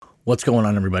What's going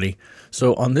on, everybody?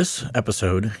 So, on this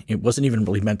episode, it wasn't even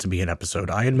really meant to be an episode.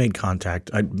 I had made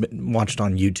contact. I watched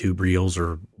on YouTube Reels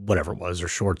or whatever it was, or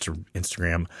Shorts or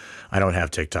Instagram. I don't have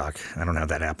TikTok. I don't have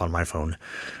that app on my phone.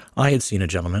 I had seen a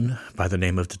gentleman by the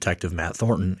name of Detective Matt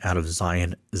Thornton out of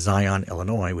Zion,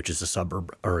 Illinois, which is a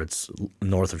suburb, or it's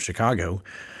north of Chicago,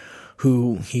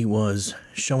 who he was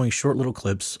showing short little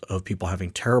clips of people having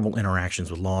terrible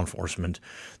interactions with law enforcement,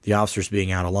 the officers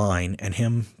being out of line, and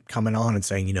him coming on and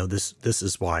saying, this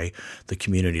is why the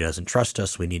community doesn't trust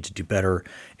us. We need to do better,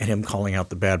 and him calling out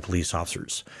the bad police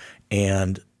officers.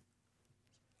 And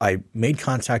I made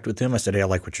contact with him. I said, hey, I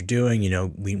like what you're doing.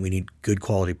 We need good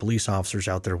quality police officers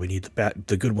out there. We need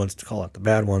the good ones to call out the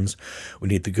bad ones. We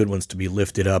need the good ones to be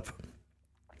lifted up,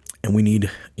 and we need,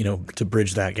 to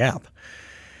bridge that gap.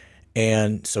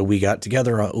 And so we got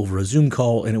together over a Zoom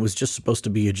call, and it was just supposed to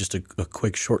be just a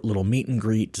quick, short little meet and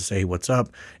greet to say what's up,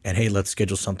 and hey, let's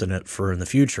schedule something for in the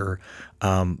future.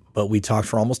 But we talked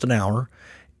for almost an hour,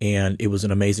 and it was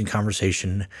an amazing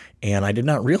conversation. And I did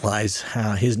not realize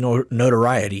his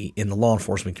notoriety in the law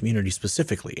enforcement community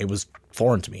specifically. It was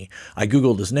foreign to me. I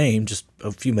Googled his name just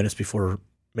a few minutes before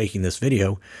making this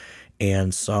video,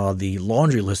 and saw the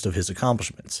laundry list of his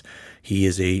accomplishments.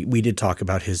 We did talk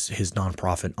about his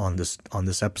nonprofit on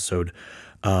this episode,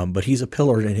 but he's a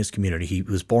pillar in his community. He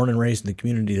was born and raised in the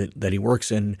community that he works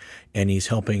in, and he's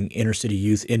helping inner city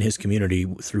youth in his community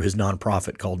through his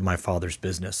nonprofit called My Father's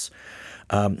Business.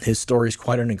 His story is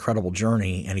quite an incredible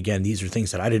journey. And again, these are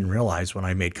things that I didn't realize when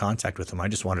I made contact with him. I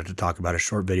just wanted to talk about his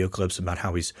short video clips about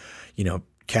how he's,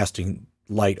 casting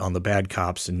light on the bad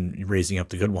cops and raising up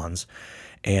the good ones.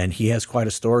 And he has quite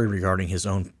a story regarding his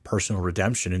own personal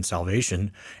redemption and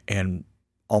salvation and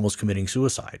almost committing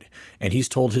suicide. And he's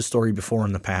told his story before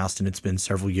in the past, and it's been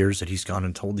several years that he's gone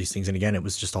and told these things. And again, it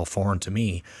was just all foreign to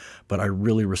me, but I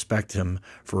really respect him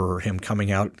for him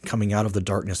coming out of the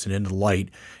darkness and into the light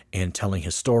and telling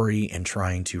his story and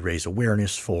trying to raise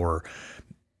awareness for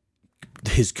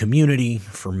his community,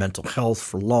 for mental health,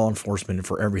 for law enforcement, and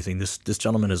for everything. This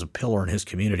gentleman is a pillar in his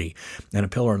community and a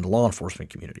pillar in the law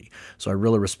enforcement community. So I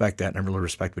really respect that, and I really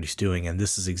respect what he's doing. And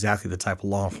this is exactly the type of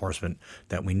law enforcement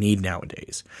that we need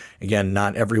nowadays. Again,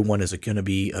 not everyone is going to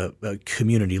be a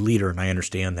community leader, and I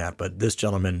understand that, but this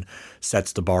gentleman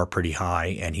sets the bar pretty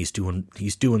high, and he's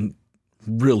doing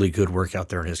really good work out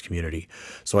there in his community.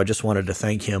 So I just wanted to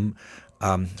thank him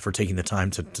for taking the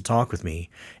time to talk with me.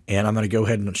 And I'm going to go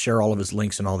ahead and share all of his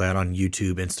links and all that on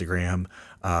YouTube, Instagram,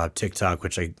 TikTok,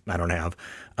 which I don't have.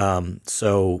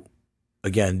 So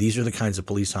again, these are the kinds of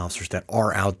police officers that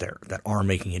are out there, that are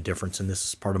making a difference. And this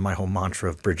is part of my whole mantra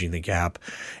of bridging the gap.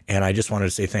 And I just wanted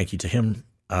to say thank you to him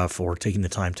for taking the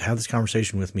time to have this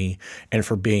conversation with me and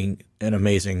for being an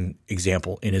amazing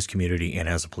example in his community and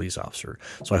as a police officer.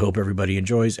 So I hope everybody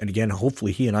enjoys. And again,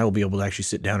 hopefully he and I will be able to actually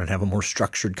sit down and have a more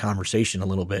structured conversation a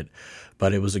little bit,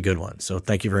 but it was a good one. So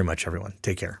thank you very much, everyone.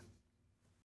 Take care.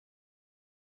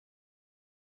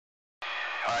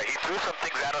 All right, he threw some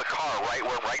things out of the car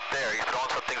right there. He's throwing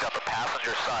some things out the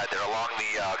passenger side. They're along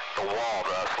the wall,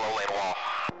 the slow lane wall.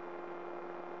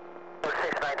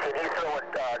 619, he's throwing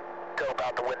dope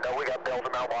out the window. We got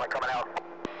Belgian marijuana coming out.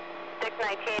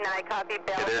 619, I copy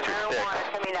Belgian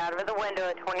marijuana coming out of the window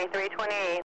at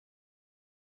 2328.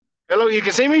 Hello, you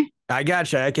can see me? I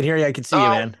gotcha. I can hear you. I can see you,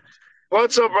 man.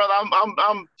 What's up, brother?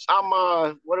 I'm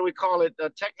what do we call it?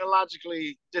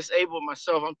 Technologically disabled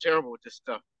myself. I'm terrible with this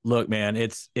stuff. Look, man,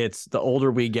 it's the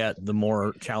older we get, the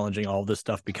more challenging all this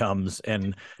stuff becomes,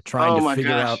 and trying to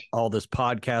figure out all this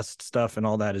podcast stuff and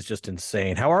all that is just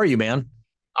insane. How are you, man?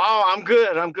 Oh, I'm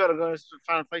good. I'm going to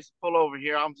find a place to pull over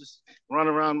here. I'm just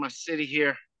running around my city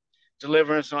here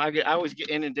delivering. So I always get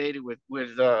inundated with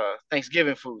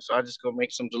Thanksgiving food. So I just go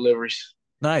make some deliveries.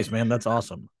 Nice, man. That's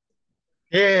awesome.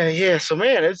 Yeah. So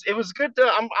man, it was good.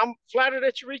 I'm flattered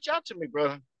that you reached out to me,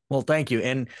 brother. Well, thank you.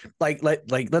 And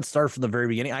let's start from the very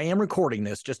beginning. I am recording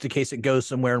this just in case it goes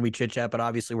somewhere and we chit chat, but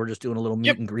obviously we're just doing a little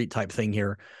meet and greet type thing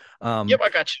here. Yep, I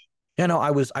got you.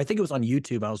 I think it was on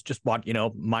YouTube. I was just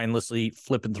mindlessly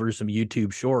flipping through some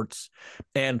YouTube shorts.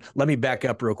 And let me back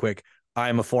up real quick.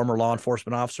 I'm a former law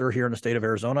enforcement officer here in the state of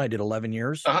Arizona. I did 11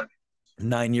 years.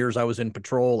 9 years I was in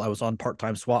patrol. I was on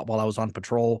part-time SWAT while I was on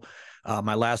patrol.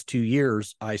 My last 2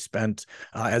 years I spent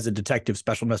as a detective,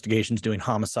 special investigations, doing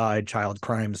homicide, child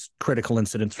crimes, critical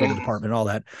incidents for the department, and all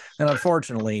that. And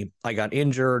unfortunately, I got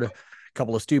injured,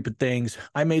 couple of stupid things.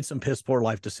 I made some piss poor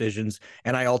life decisions,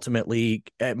 and I ultimately,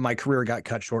 my career got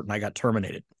cut short and I got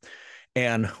terminated.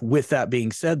 And with that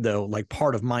being said, though, like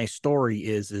part of my story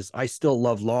is I still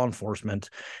love law enforcement.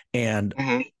 And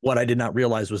what I did not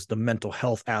realize was the mental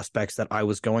health aspects that I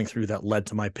was going through that led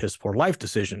to my piss poor life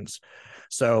decisions.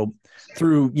 So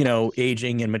through,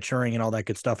 aging and maturing and all that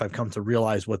good stuff, I've come to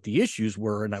realize what the issues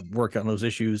were, and I've worked on those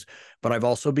issues. But I've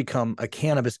also become a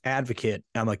cannabis advocate.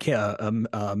 I'm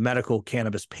a medical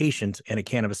cannabis patient and a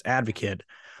cannabis advocate,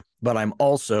 but I'm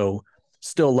also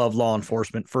still love law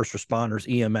enforcement, first responders,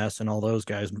 EMS, and all those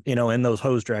guys, and those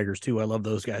hose draggers too. I love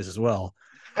those guys as well.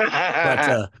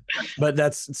 But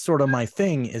that's sort of my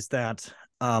thing, is that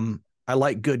I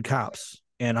like good cops,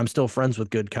 and I'm still friends with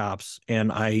good cops,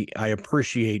 and I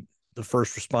appreciate the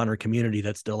first responder community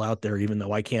that's still out there, even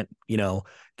though I can't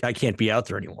be out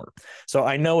there anymore. So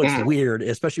I know it's weird,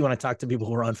 especially when I talk to people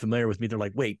who are unfamiliar with me. They're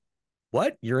like, wait,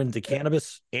 what? You're into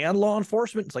cannabis and law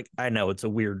enforcement? It's like, I know it's a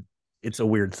weird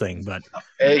thing, but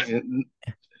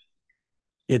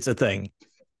it's a thing.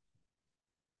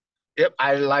 Yep.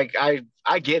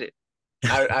 I get it.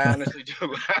 I honestly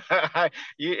do.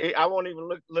 I won't even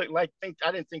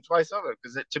I didn't think twice of it,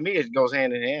 because to me it goes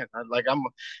hand in hand.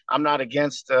 I'm not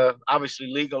against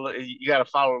obviously legal. You got to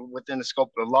follow within the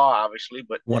scope of the law, obviously,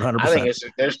 but 100%. I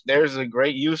think there's a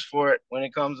great use for it when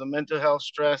it comes to mental health,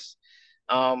 stress.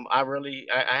 I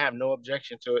have no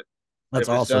objection to it. That's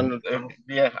awesome.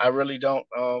 I really don't.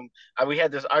 We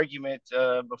had this argument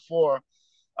before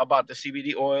about the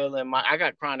CBD oil, and I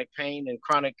got chronic pain and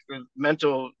chronic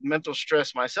mental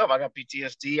stress myself. I got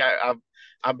PTSD.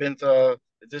 I've been through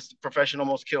this profession,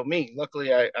 almost killed me.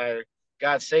 Luckily,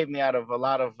 God saved me out of a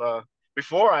lot of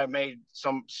before I made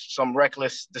some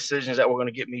reckless decisions that were going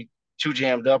to get me too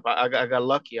jammed up. I got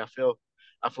lucky. I feel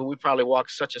we probably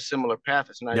walked such a similar path.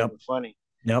 It's not even funny.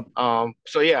 Yep.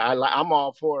 So yeah, I'm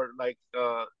all for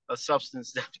a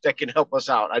substance that can help us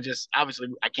out. Obviously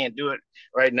I can't do it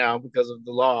right now because of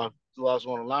the law. The laws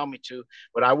won't allow me to,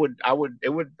 but I would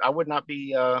not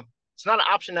be it's not an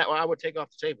option that I would take off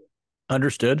the table.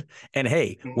 Understood. And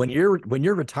hey, when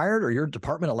you're retired or your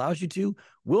department allows you to,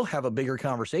 we'll have a bigger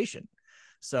conversation.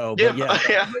 So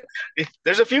yeah.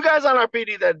 There's a few guys on our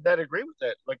PD that agree with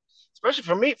that. Like, especially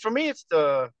for me it's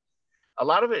a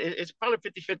lot of it's probably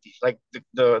 50-50. Like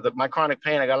my chronic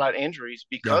pain, I got a lot of injuries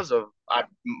because of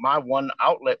my one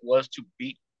outlet was to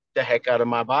beat the heck out of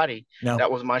my body.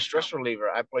 That was my stress reliever.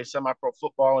 I played semi-pro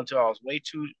football until I was way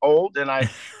too old, and I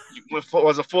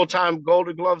was a full-time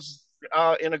Golden Gloves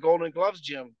in a Golden Gloves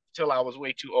gym till I was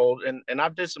way too old, and I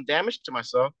did some damage to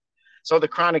myself. So the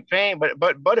chronic pain,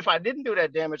 but if I didn't do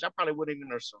that damage, I probably wouldn't even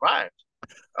have survived.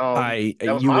 You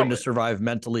wouldn't have survived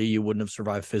mentally. You wouldn't have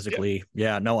survived physically.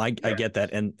 Yeah, no, I get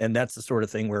that. And that's the sort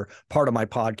of thing where part of my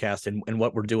podcast and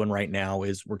what we're doing right now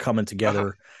is we're coming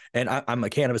together, and I'm a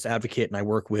cannabis advocate, and I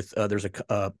work with, there's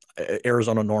a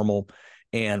Arizona NORML,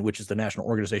 and which is the National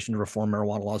Organization to Reform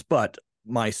Marijuana Laws. But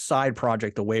my side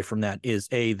project away from that is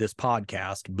this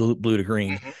podcast, Blue to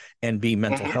Green, and B,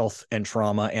 mental health and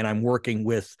trauma. And I'm working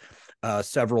with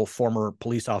several former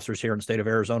police officers here in the state of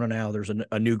Arizona now. There's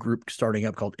a new group starting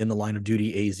up called In the Line of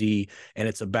Duty AZ, and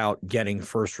it's about getting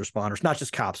first responders, not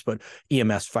just cops, but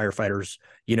EMS, firefighters,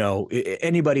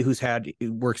 anybody who's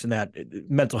works in that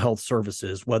mental health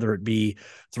services, whether it be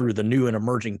through the new and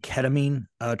emerging ketamine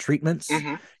treatments,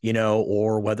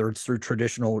 or whether it's through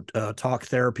traditional talk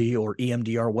therapy or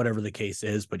EMDR, whatever the case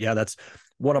is. But yeah, that's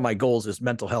one of my goals, is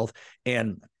mental health.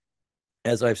 And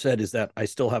as I've said, is that I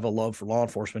still have a love for law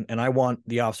enforcement, and I want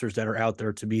the officers that are out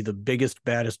there to be the biggest,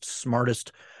 baddest,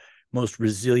 smartest, most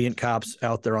resilient cops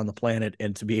out there on the planet,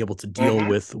 and to be able to deal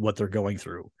with what they're going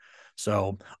through.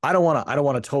 So I don't want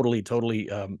to totally,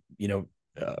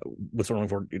 what's the wrong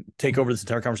for take over this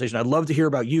entire conversation. I'd love to hear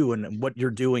about you and what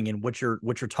you're doing and what you're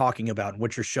talking about and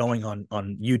what you're showing on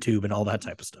YouTube and all that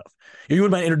type of stuff. If you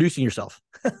wouldn't mind introducing yourself.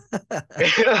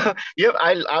 Yep,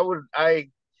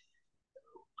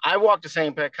 I walked the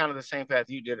same path, kind of the same path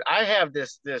you did. I have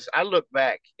this, I look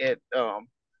back at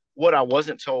what I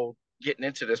wasn't told getting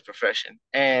into this profession,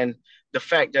 and the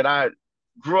fact that I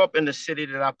grew up in the city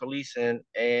that I police in,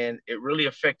 and it really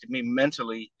affected me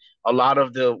mentally. A lot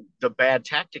of the bad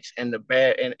tactics and the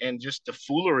bad and just the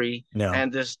foolery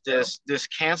and this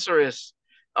cancerous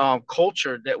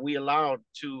culture that we allowed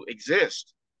to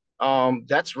exist.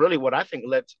 That's really what I think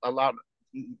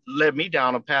led me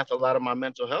down a path, a lot of my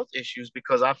mental health issues,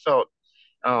 because I felt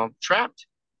trapped.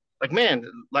 Like, man,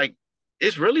 like,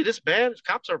 it's really this bad?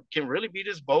 Cops can really be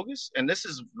this bogus? And this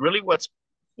is really what's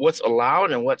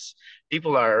allowed and what's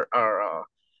people are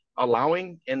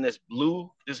allowing in this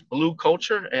blue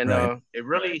culture. And it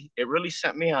really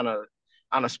sent me on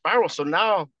a spiral. So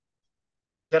now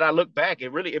that I look back,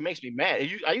 it makes me mad.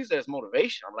 I use that as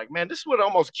motivation. I'm like, man, this is what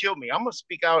almost killed me. I'm gonna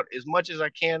speak out as much as I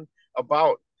can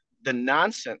about the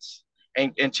nonsense,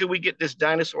 and until we get this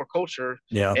dinosaur culture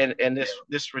and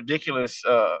this ridiculous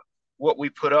what we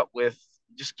put up with,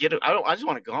 just get it. I just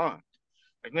want it gone.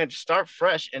 Like, man, just start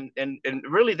fresh. And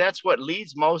really that's what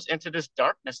leads most into this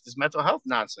darkness, this mental health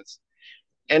nonsense.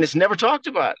 And it's never talked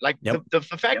about. Like Yep. the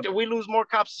fact that we lose more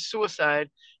cops to suicide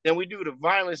than we do to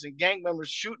violence and gang members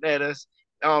shooting at us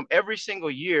every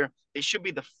single year. It should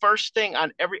be the first thing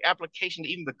on every application to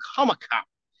even become a cop.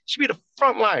 It should be the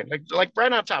front line, like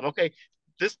right on top. Okay,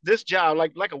 this job,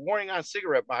 like a warning on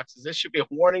cigarette boxes. This should be a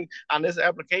warning on this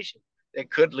application that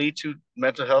could lead to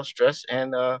mental health stress,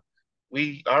 and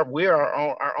we are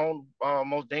our own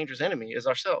most dangerous enemy is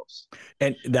ourselves.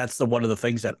 And that's one of the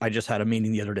things that I just had a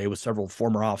meeting the other day with several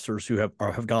former officers who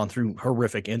have gone through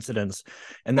horrific incidents,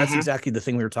 and that's exactly the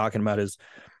thing we were talking about is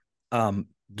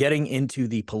getting into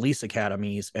the police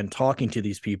academies and talking to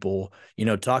these people,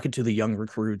 talking to the young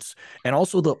recruits and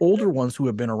also the older ones who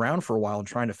have been around for a while and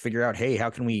trying to figure out, hey, how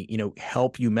can we,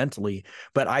 help you mentally?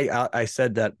 But I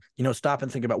said that, stop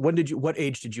and think about what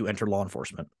age did you enter law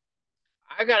enforcement?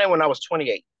 I got in when I was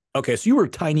 28. Okay, so you were a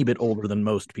tiny bit older than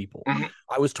most people.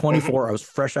 I was 24. I was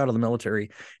fresh out of the military.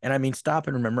 And I mean, stop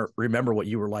and remember what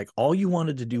you were like. All you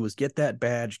wanted to do was get that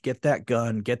badge, get that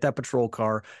gun, get that patrol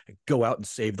car, go out and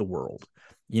save the world.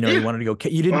 You wanted to go,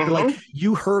 you didn't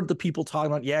you heard the people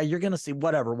talking about, yeah, you're going to see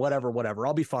whatever.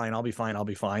 I'll be fine.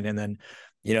 And then,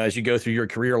 as you go through your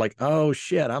career, like, oh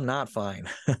shit, I'm not fine.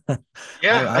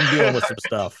 Yeah. I'm dealing with some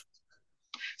stuff.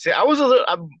 See,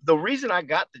 the reason I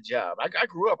got the job, I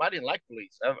grew up, I didn't like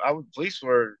police. Police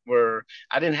were,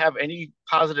 I didn't have any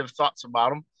positive thoughts about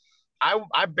them.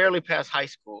 I barely passed high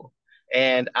school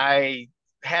and I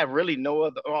had really no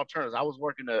other alternatives. I was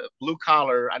working a blue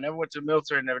collar. I never went to the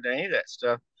military, never did any of that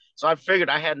stuff. So I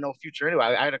figured I had no future anyway.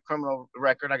 I had a criminal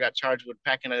record. I got charged with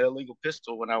packing an illegal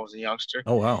pistol when I was a youngster.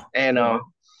 Oh, wow. And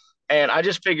I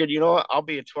just figured, I'll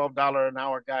be a $12 an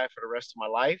hour guy for the rest of my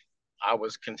life. I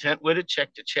was content with it,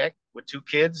 check to check with 2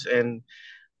 kids. And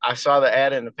I saw the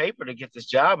ad in the paper to get this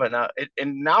job. And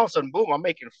now all of a sudden, boom, I'm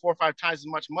making 4 or 5 times as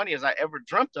much money as I ever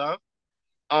dreamt of.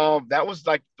 That was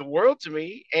like the world to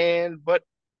me. But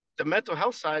the mental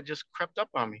health side just crept up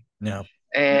on me. Yeah.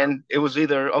 And it was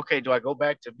either, okay, do I go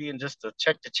back to being just a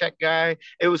check to check guy?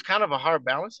 It was kind of a hard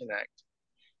balancing act.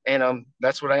 And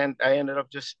that's what I ended up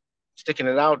just sticking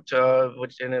it out,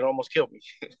 and it almost killed me.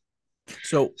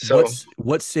 So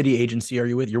what city agency are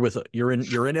you with? You're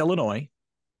in Illinois.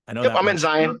 I know. Yep, I'm in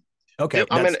Zion. Okay.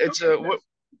 Yep,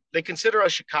 they consider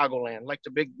us Chicagoland, like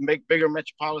the bigger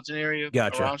metropolitan area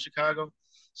around Chicago.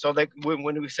 So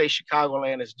when we say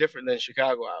Chicagoland, it's different than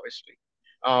Chicago, obviously.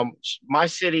 My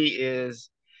city is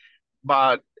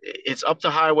it's up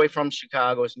the highway from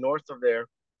Chicago. It's north of there.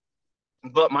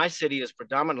 But my city is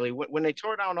predominantly, when they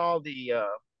tore down all the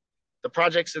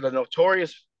projects of the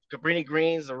notorious Cabrini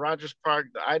Greens, the Rogers Park,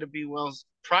 the Ida B. Wells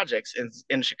projects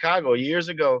in Chicago years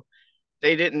ago,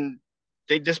 they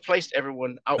displaced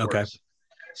everyone outwards. Okay.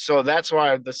 So that's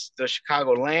why the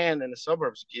Chicago land and the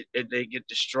suburbs get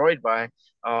destroyed by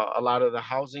a lot of the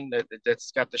housing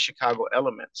that's got the Chicago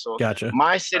element. So gotcha.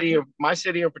 My city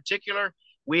in particular,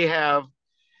 we have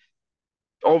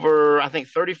over, I think,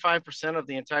 35% of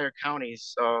the entire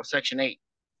county's Section 8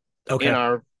 in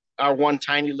our one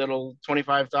tiny little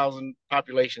 25,000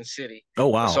 population city. Oh,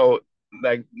 wow. So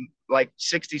like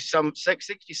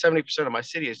 70% of my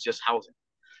city is just housing.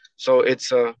 So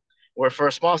it's we're for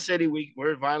a small city,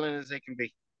 we're as violent as they can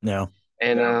be. Yeah.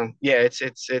 And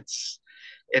it's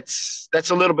that's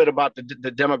a little bit about the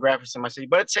demographics in my city.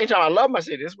 But at the same time, I love my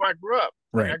city. This is where I grew up.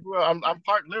 Right. I grew up. I'm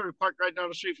literally parked right down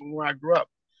the street from where I grew up.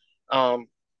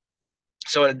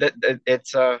 So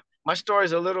it's my story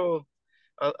is a little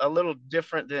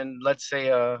different than, let's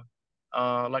say,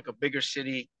 like a bigger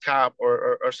city cop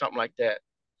or something like that.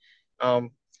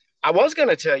 I was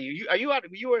gonna tell you, you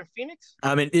were in Phoenix?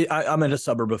 I'm in a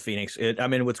suburb of Phoenix.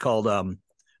 I'm in what's called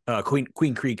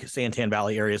Queen Creek, Santan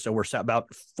Valley area. So we're about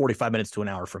 45 minutes to an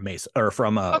hour from Mesa, or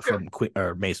from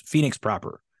Mesa, Phoenix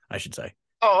proper, I should say.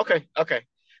 Oh, okay.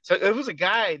 So it was a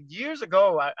guy years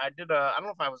ago. I did I don't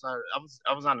know if I was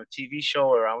on a TV show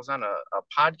or I was on a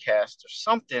podcast or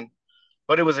something,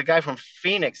 but it was a guy from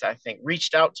Phoenix, I think,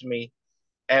 reached out to me.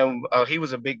 And he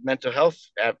was a big mental health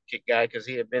advocate guy because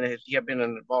he had been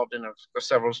involved in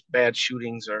several bad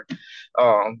shootings, or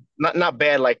not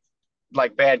bad like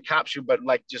bad cop shoot, but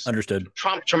like just understood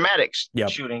traumatic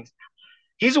shootings.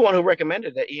 He's the one who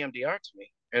recommended that EMDR to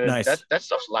me, and nice.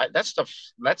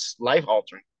 That's life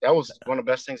altering. That was one of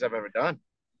the best things I've ever done.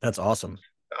 That's awesome.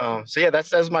 So yeah,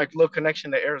 that's my little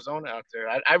connection to Arizona out there.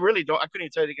 I really don't. I couldn't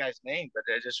even tell you the guy's name, but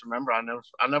I just remember I'll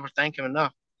never thank him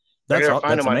enough. That's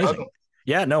amazing.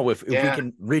 Yeah, no, if we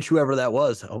can reach whoever that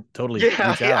was, I'll totally reach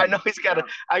out. I know he's got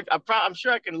I'm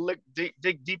sure I can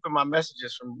dig deep in my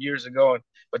messages from years ago,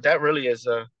 but that really is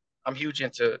I'm huge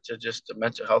into just the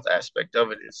mental health aspect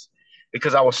of it, is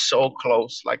because I was so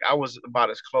close. Like I was about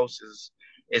as close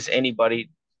as anybody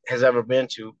has ever been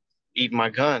to eating my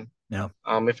gun. Yeah.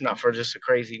 If not for just a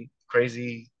crazy,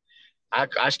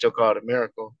 I still call it a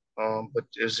miracle. But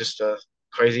it was just a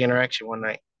crazy interaction one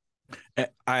night.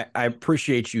 I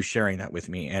appreciate you sharing that with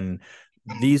me. And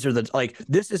these are the, like,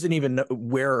 this isn't even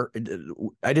where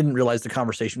I didn't realize the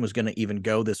conversation was going to even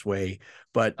go this way.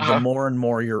 But the more and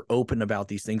more you're open about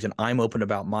these things, and I'm open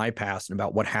about my past and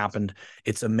about what happened,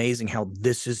 it's amazing how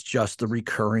this is just the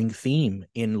recurring theme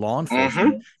in law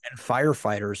enforcement and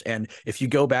firefighters. And if you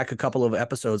go back a couple of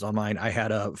episodes on mine, I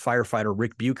had a firefighter,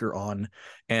 Rick Bucher, on,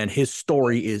 and his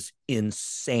story is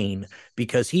insane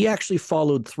because he actually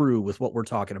followed through with what we're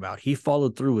talking about. He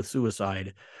followed through with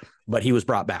suicide, but he was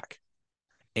brought back.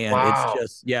 And it's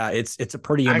just, yeah, it's a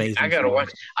pretty amazing. I gotta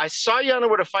watch. I saw you on it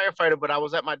with a firefighter, but I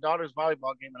was at my daughter's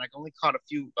volleyball game and I only caught a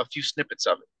few snippets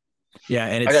of it. Yeah,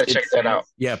 and I gotta check that out.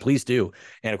 Yeah, please do.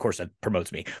 And of course, that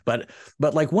promotes me. But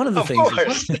like one of the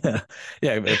things,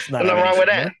 yeah, it's not nothing wrong with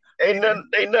that. Ain't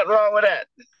nothing wrong with that.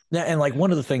 Yeah, and like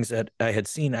one of the things that I had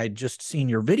seen, I'd just seen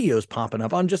your videos popping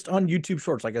up on YouTube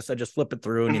Shorts. Like I said, just flip it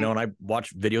through, and and I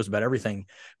watch videos about everything.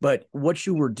 But what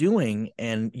you were doing,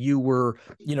 and you were,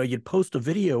 you'd post a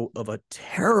video of a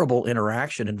terrible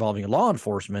interaction involving law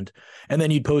enforcement, and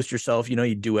then you'd post yourself,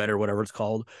 you'd duet or whatever it's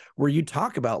called, where you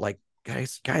talk about like,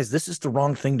 guys, this is the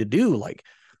wrong thing to do. Like,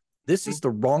 this is the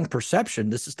wrong perception.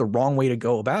 This is the wrong way to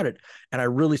go about it. And I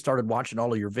really started watching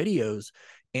all of your videos.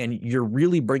 And you're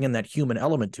really bringing that human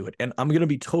element to it. And I'm going to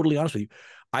be totally honest with you.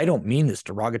 I don't mean this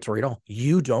derogatory at all.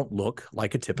 You don't look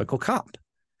like a typical cop.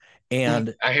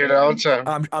 And I hear that all the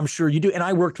time. I'm sure you do. And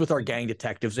I worked with our gang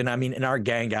detectives. And I mean, and our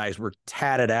gang guys were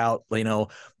tatted out,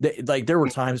 like there were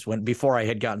times when, before I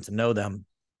had gotten to know them,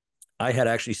 I had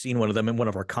actually seen one of them in one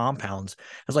of our compounds.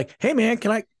 I was like, hey man,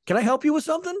 can I help you with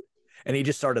something? And he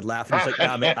just started laughing. He's like,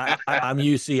 nah, man, I'm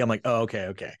UC. I'm like, oh,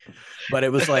 okay. But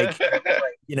it was like,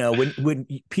 when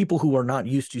people who are not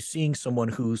used to seeing someone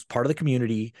who's part of the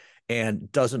community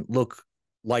and doesn't look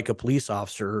like a police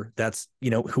officer, that's,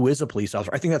 who is a police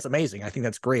officer. I think that's amazing. I think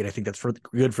that's great. I think that's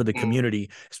good for the community,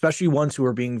 especially ones who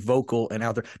are being vocal and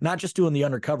out there, not just doing the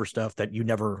undercover stuff that you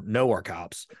never know are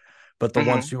cops, but the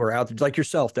ones who are out there, like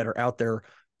yourself, that are out there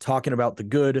talking about the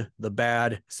good, the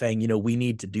bad, saying, we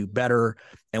need to do better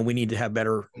and we need to have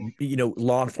better,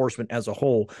 law enforcement as a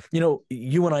whole.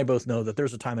 You and I both know that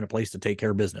there's a time and a place to take care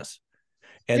of business.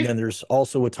 And then there's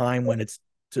also a time when it's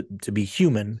to be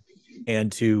human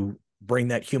and to bring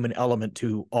that human element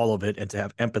to all of it, and to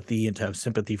have empathy and to have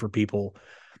sympathy for people,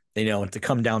 and to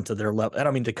come down to their level. I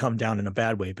don't mean to come down in a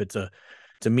bad way, but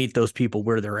to meet those people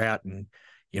where they're at and,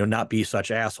 not be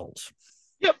such assholes.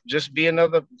 Yep, just be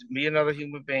another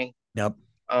human being. Yep.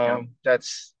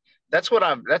 That's what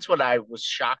I was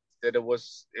shocked that it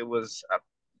was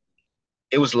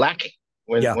lacking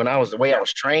when I was, the way I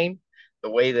was trained,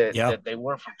 the way that they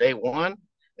were from day one.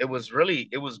 It was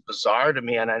bizarre to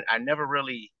me, and I never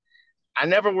really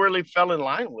fell in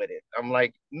line with it. I'm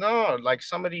like, no, like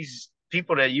some of these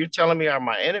people that you're telling me are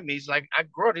my enemies, like I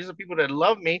grew up, these are people that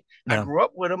love me. I grew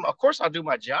up with them. Of course I'll do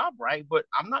my job right, but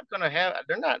I'm not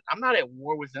at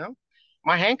war with them.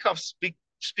 My handcuffs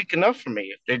speak enough for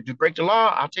me. If they do break the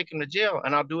law, I'll take them to jail,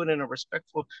 and I'll do it in a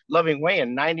respectful, loving way.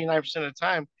 And 99% of the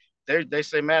time, they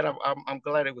say, Matt, I'm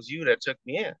glad it was you that took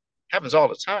me in. Happens all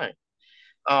the time.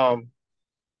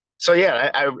 So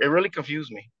yeah, it really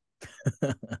confused me.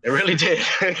 It really did.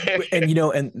 And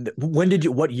and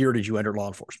what year did you enter law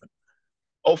enforcement?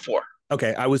 04.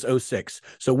 Okay, I was 06.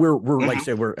 So we're like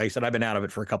I said, I've been out of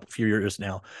it for a few years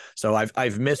now. So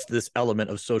I've missed this element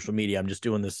of social media. I'm just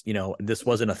doing this, this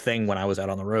wasn't a thing when I was out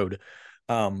on the road.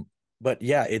 But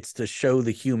yeah, it's to show the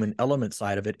human element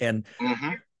side of it. And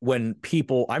when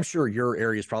people, I'm sure your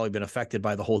area has probably been affected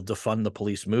by the whole defund the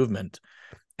police movement.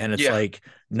 And it's like,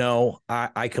 no,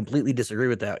 I completely disagree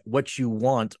with that. What you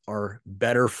want are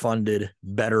better funded,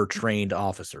 better trained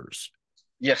officers.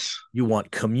 Yes. You want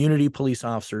community police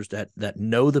officers that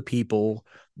know the people,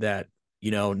 that,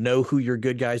 know who your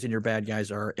good guys and your bad guys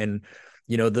are. And,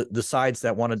 the sides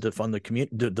that want to defund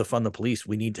defund the police,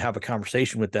 we need to have a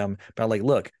conversation with them about, like,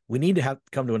 look, we need to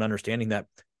come to an understanding that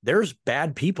there's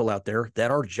bad people out there that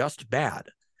are just bad,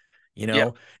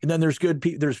 and then there's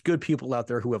good people out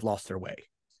there who have lost their way.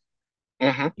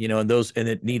 And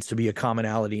it needs to be a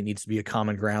commonality, it needs to be a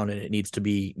common ground, and it needs to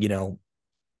be,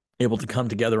 able to come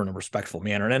together in a respectful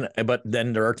manner. But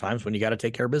then there are times when you got to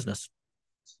take care of business.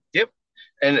 Yep.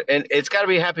 And it's got to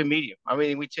be a happy medium. I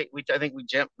mean, I think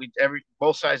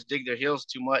both sides dig their heels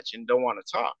too much and don't want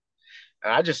to talk.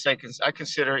 And I just say, I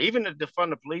consider even to defund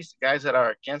the police, the guys that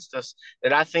are against us,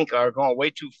 that I think are going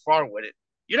way too far with it.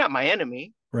 You're not my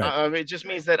enemy. Right. It just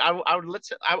means that I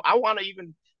want to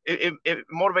even, it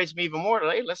motivates me even more.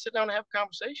 Like, hey, let's sit down and have a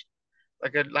conversation.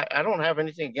 Like I don't have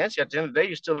anything against you. At the end of the day,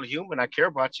 you're still a human. I care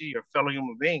about you. You're a fellow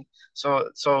human being.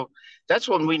 So that's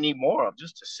what we need more of,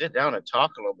 just to sit down and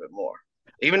talk a little bit more.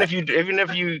 Even if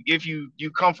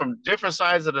you come from different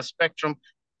sides of the spectrum,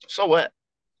 so what?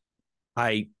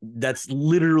 That's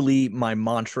literally my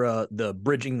mantra, the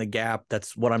bridging the gap.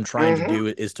 That's what I'm trying to do,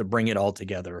 is to bring it all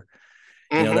together.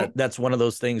 You know, that's one of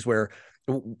those things where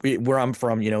I'm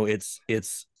from, you know, it's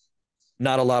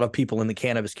not a lot of people in the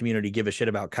cannabis community give a shit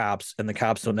about cops, and the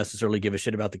cops don't necessarily give a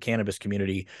shit about the cannabis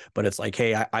community. But it's like,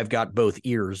 hey, I've got both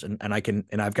ears, and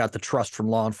I've got the trust from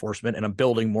law enforcement, and I'm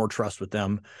building more trust with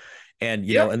them. And,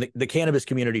 you know, and the cannabis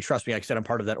community, trust me, like I said, I'm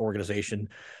part of that organization.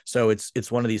 So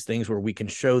it's one of these things where we can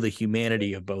show the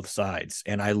humanity of both sides.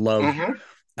 And I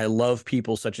love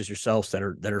people such as yourselves that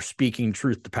are speaking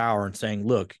truth to power and saying,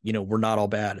 look, you know, we're not all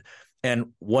bad.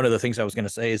 And one of the things I was going to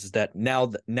say is that now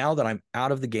that I'm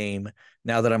out of the game,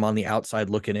 now that I'm on the outside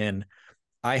looking in,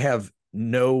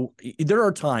 there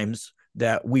are times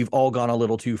that we've all gone a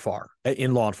little too far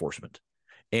in law enforcement.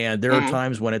 And there are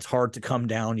times when it's hard to come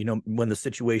down, you know, when the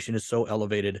situation is so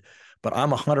elevated. But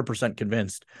I'm 100%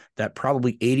 convinced that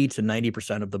probably 80 to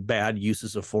 90% of the bad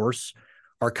uses of force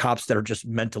are cops that are just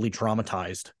mentally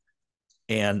traumatized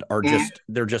and are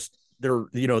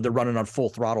they're running on full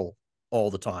throttle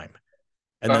all the time.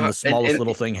 And then the smallest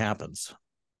little thing happens.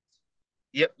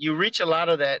 Yep. You reach a lot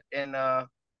of that. And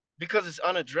because it's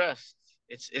unaddressed,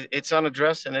 it's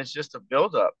unaddressed, and it's just a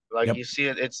buildup. Like you see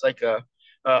it, it's like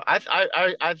I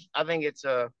think it's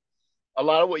a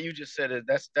lot of what you just said is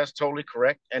that's totally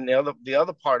correct. And the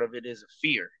other part of it is a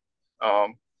fear.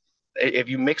 If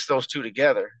you mix those two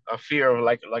together, a fear of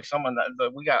like someone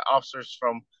that we got officers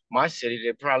from my city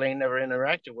that probably ain't never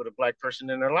interacted with a black person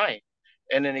in their life,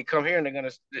 and then they come here and they're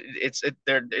gonna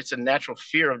it's a natural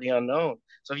fear of the unknown.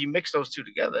 So if you mix those two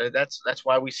together, that's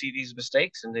why we see these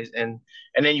mistakes, and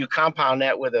then you compound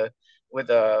that with the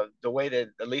way that,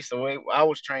 at least the way I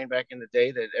was trained back in the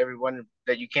day, that everyone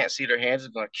that you can't see their hands is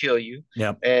going to kill you.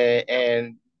 Yep.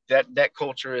 And that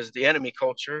culture is the enemy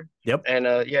culture. Yep. And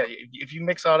if you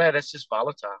mix all that, it's just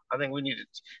volatile. I think we need to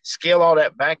scale all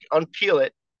that back, unpeel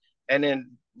it, and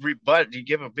then rebut. You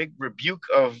give a big rebuke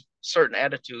of certain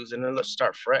attitudes, and then let's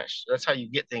start fresh. That's how you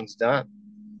get things done.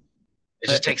 It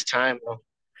just takes time, though.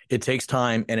 It takes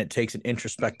time, and it takes an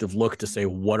introspective look to say,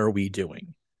 what are we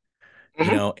doing?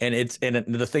 You know, and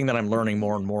the thing that I'm learning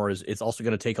more and more is it's also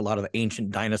going to take a lot of the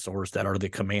ancient dinosaurs that are the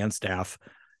command staff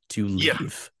to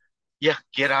leave. Yeah,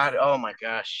 get out. Oh my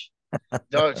gosh.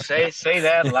 Doug, say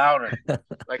that louder.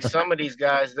 Like some of these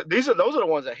guys, those are the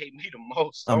ones that hate me the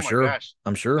most. I'm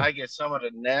sure. I get some of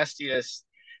the nastiest.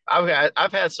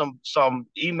 I've had some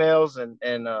emails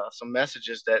and some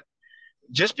messages that,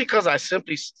 just because I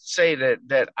simply say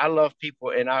that I love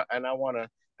people and I want to,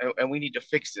 and we need to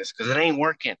fix this because it ain't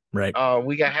working. Right.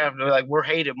 We got to have, like, we're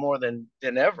hated more than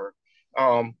ever,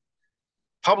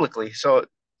 publicly. So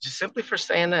just simply for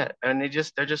saying that, and they're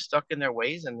just stuck in their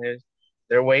ways, and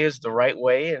their way is the right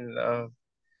way.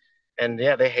 And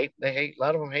yeah, they hate, a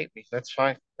lot of them hate me. That's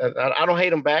fine. I don't hate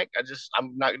them back. they're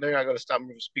not going to stop me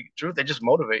from speaking the truth. They just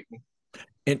motivate me.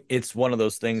 It's one of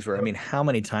those things where, I mean, how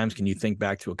many times can you think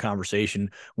back to a conversation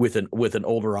with an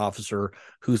older officer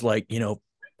who's like, you know,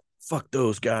 fuck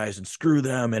those guys and screw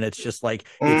them. And it's just like,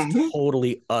 it's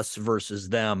totally us versus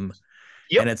them.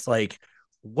 Yep. And it's like,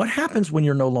 what happens when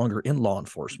you're no longer in law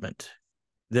enforcement?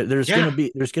 There's going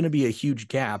to be a huge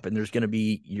gap, and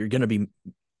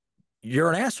you're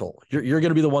an asshole. You're going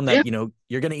to be the one that, you know,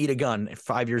 you're going to eat a gun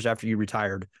 5 years after you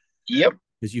retired. Yep.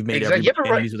 Because you've made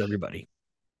enemies with everybody.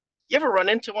 You ever run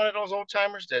into one of those old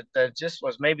timers that just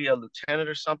was maybe a lieutenant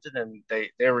or something, and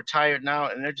they're retired now,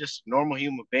 and they're just normal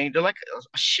human beings? They're like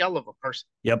a shell of a person.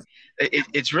 Yep.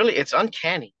 It's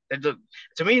uncanny. To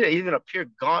me, they even appear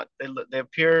gaunt. They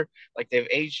appear like they've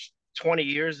aged 20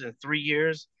 years and 3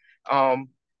 years. And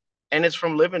it's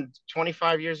from living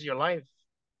 25 years of your life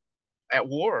at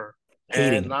war.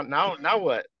 Hating. And now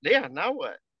what? Yeah, now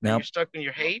what? Now you're stuck in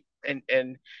your hate,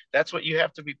 and that's what you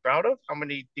have to be proud of. How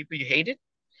many people you hated?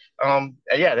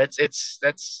 Yeah, that's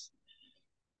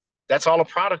all a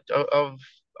product of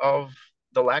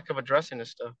the lack of addressing this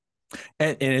stuff.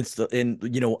 And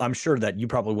you know, I'm sure that you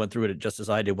probably went through it just as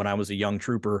I did when I was a young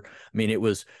trooper. I mean,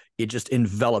 it just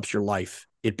envelops your life.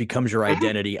 It becomes your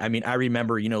identity. I mean, I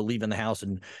remember, leaving the house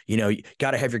and, you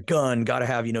got to have your gun, got to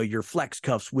have, your flex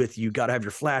cuffs with you, got to have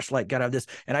your flashlight, got to have this.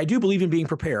 And I do believe in being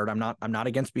prepared. I'm not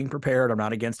against being prepared. I'm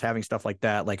not against having stuff like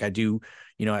that. Like I do,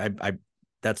 I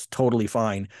that's totally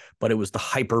fine. But it was the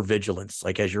hyper vigilance.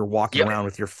 Like as you're walking around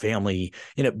with your family,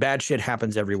 bad shit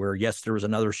happens everywhere. Yes, there was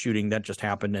another shooting that just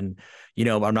happened. And,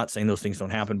 I'm not saying those things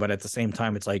don't happen, but at the same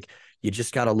time, it's like, you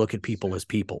just got to look at people as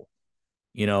people,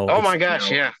 Oh my gosh.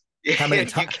 Yeah. How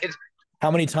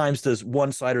many times does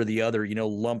one side or the other,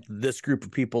 lump this group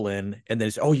of people in and then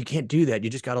say, oh, you can't do that. You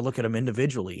just got to look at them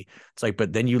individually. It's like,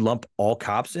 but then you lump all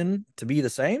cops in to be the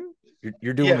same.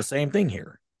 You're doing the same thing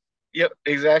here. Yep,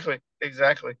 exactly.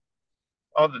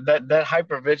 Oh, that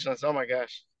hypervigilance. Oh my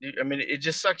gosh. I mean, it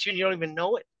just sucks you and you don't even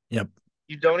know it. Yep.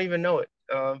 You don't even know it.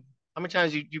 How many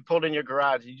times you pulled in your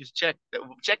garage, you just check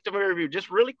the mirror view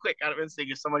just really quick out of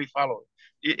instinct if somebody following.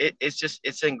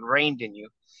 It's ingrained in you.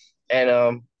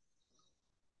 And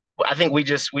I think we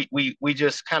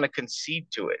just kind of concede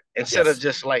to it instead of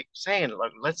just like saying,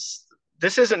 like,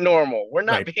 this isn't normal. We're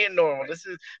not being normal.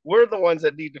 We're the ones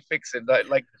that need to fix it.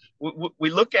 Like we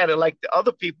look at it like the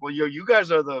other people, you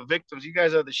guys are the victims. You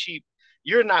guys are the sheep.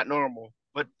 You're not normal,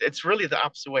 but it's really the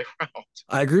opposite way around.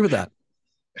 I agree with that.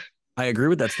 I agree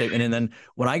with that statement. And then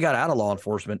when I got out of law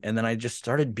enforcement and then I just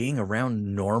started being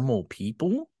around normal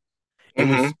people,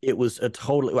 it was a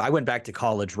total. I went back to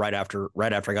college right after I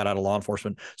got out of law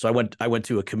enforcement. So I went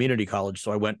to a community college.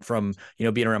 So I went from,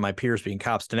 being around my peers being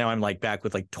cops to now I'm like back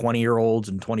with like 20-year-olds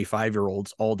and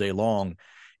 25-year-olds all day long.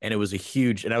 And it was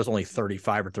and I was only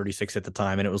 35 or 36 at the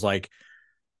time. And it was like,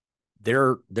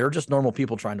 they're just normal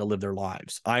people trying to live their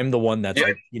lives. I'm the one that's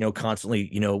like,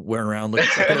 constantly, wearing around, looking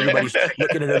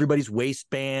at everybody's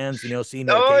waistbands, seeing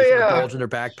the bulge in their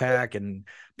backpack and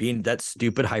being that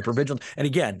stupid hypervigilant. And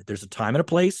again, there's a time and a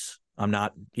place. I'm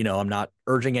not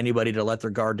urging anybody to let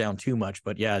their guard down too much,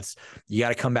 but yeah, you got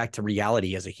to come back to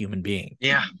reality as a human being.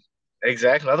 Yeah,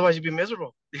 exactly. Otherwise you'd be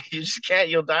miserable. You just can't,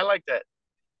 you'll die like that.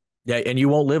 Yeah. And you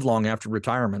won't live long after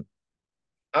retirement.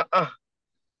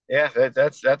 Yeah,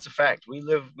 that's a fact. We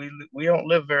don't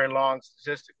live very long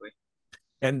statistically.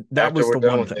 And that was the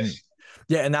one thing.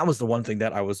 Yeah, and that was the one thing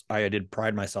that I did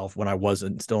pride myself when I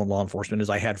wasn't still in law enforcement is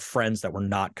I had friends that were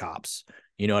not cops.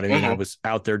 You know what I mean? I was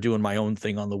out there doing my own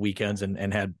thing on the weekends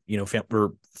and had,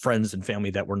 friends and family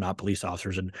that were not police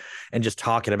officers and just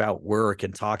talking about work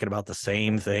and talking about the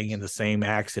same thing and the same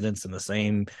accidents and the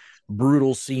same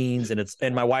brutal scenes.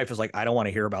 And my wife was like, I don't want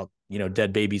to hear about,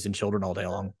 dead babies and children all day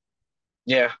long.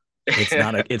 Yeah.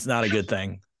 It's not a good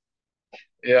thing.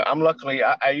 Yeah,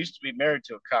 I used to be married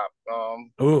to a cop.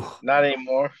 Not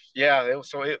anymore. Yeah,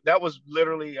 that was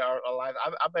literally our life.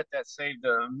 I bet that saved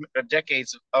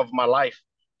decades of my life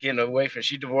getting away from.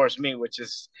 She divorced me, which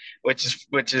is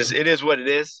it is what it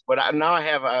is. But now I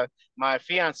have my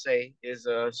fiance is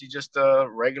she's just a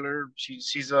regular.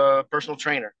 She's a personal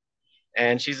trainer,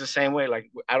 and she's the same way.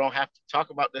 Like I don't have to talk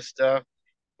about this stuff.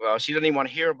 Well, she doesn't even want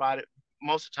to hear about it.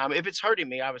 Most of the time, if it's hurting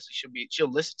me, obviously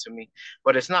she'll listen to me,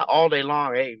 but it's not all day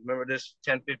long. Hey, remember this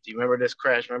 1050, remember this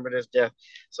crash, remember this death.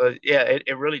 So yeah,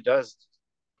 it really does.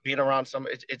 Being around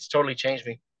it's totally changed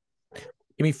me. Give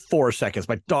me 4 seconds.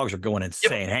 My dogs are going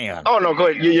insane. Yep. Hang on. Oh no, go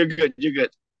ahead. You're good. You're good.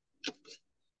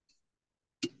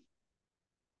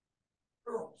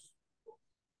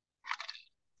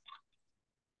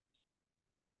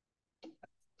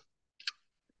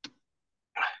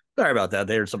 Sorry about that.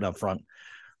 They heard something up front.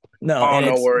 No,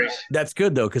 no worries. That's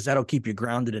good though, because that'll keep you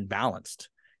grounded and balanced.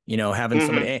 Having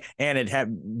somebody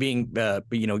and being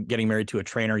getting married to a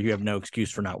trainer, you have no excuse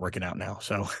for not working out now.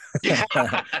 So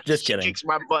just kidding. She kicks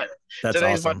my butt. That's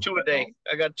Today's awesome. my 2 a day.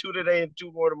 I got 2 today and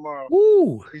 2 more tomorrow.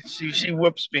 Woo! She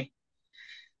whips me.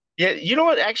 Yeah, you know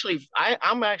what? Actually,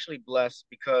 I'm actually blessed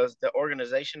because the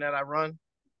organization that I run,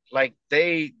 like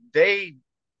they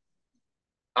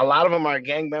a lot of them are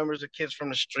gang members of kids from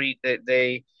the street.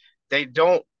 They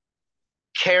don't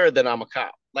care that I'm a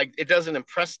cop. Like it doesn't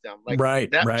impress them. Like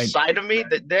that side of me,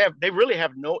 that they really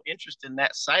have no interest in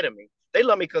that side of me. They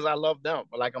love me because I love them,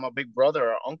 but like I'm a big brother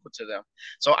or uncle to them.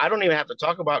 So I don't even have to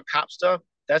talk about cop stuff.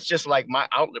 That's just like my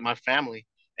outlet, my family.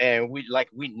 And we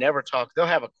never talk. They'll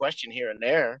have a question here and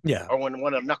there. Yeah. Or when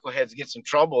one of them knuckleheads gets in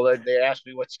trouble, they ask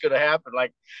me what's going to happen.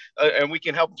 Like, and we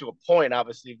can help to a point,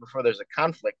 obviously, before there's a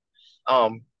conflict.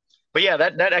 But yeah,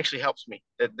 that actually helps me.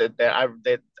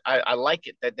 I like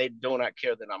it that they do not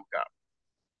care that I'm a cop.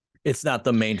 It's not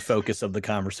the main focus of the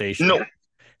conversation. No.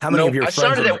 How many of your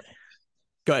friends?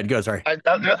 Go ahead. Sorry. I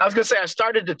was gonna say I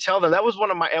started to tell them that was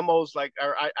one of my MOs. Like,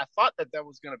 I thought that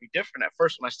was gonna be different at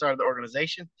first when I started the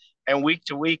organization. And week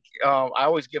to week, I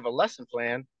always give a lesson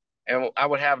plan. and I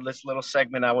would have this little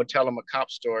segment. I would tell them a cop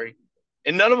story,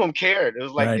 and none of them cared. It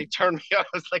was like they turned me off.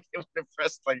 It was like they were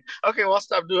impressed. Like, okay, well, I'll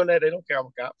stop doing that. They don't care I'm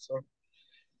a cop. So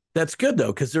that's good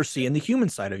though, because they're seeing the human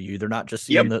side of you. They're not just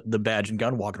seeing the badge and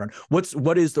gun walking around.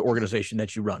 What is the organization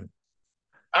that you run?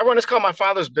 I run. It's called My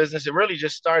Father's Business. It really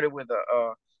just started with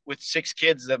 6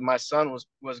 kids that my son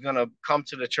was gonna come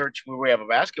to the church where we have a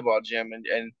basketball gym,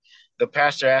 and the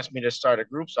pastor asked me to start a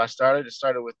group, so I started. It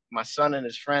started with my son and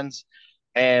his friends,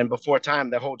 and before time,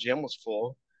 the whole gym was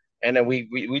full, and then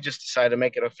we just decided to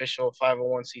make it official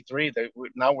 501c3.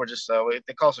 Now we're just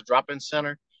they call us a drop-in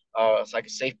center. It's like a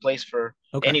safe place for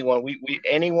anyone.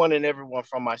 Anyone and everyone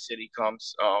from my city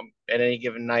comes at any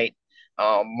given night.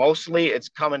 Mostly it's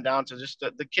coming down to just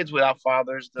the kids without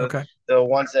fathers, the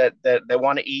ones that they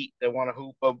want to eat, they want to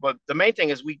hoop. But the main thing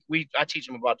is I teach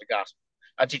them about the gospel.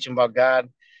 I teach them about God.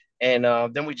 And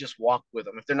then we just walk with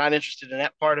them. If they're not interested in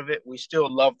that part of it, we still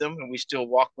love them and we still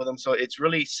walk with them. So it's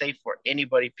really safe for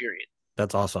anybody, period.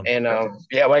 That's awesome. And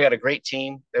yeah, well, I got a great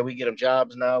team that we get them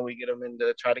jobs now. We get them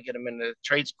try to get them into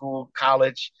trade school,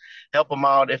 college, help them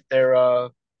out if they're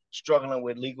struggling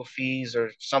with legal fees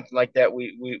or something like that.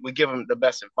 We give them the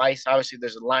best advice. Obviously,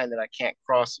 there's a line that I can't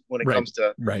cross when it comes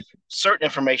to certain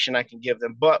information I can give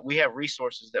them, but we have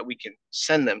resources that we can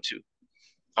send them to.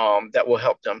 That will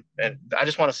help them. And I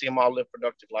just want to see them all live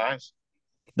productive lives.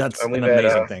 That's an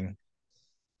amazing thing.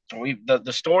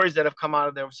 The stories that have come out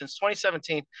of there since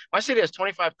 2017, my city has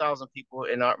 25,000 people,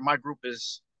 and my group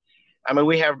is, I mean,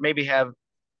 we have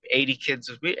 80 kids.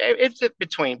 It's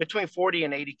between 40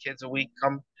 and 80 kids a week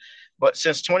come. But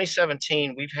since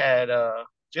 2017, we've had,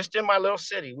 just in my little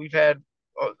city, we've had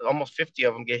almost 50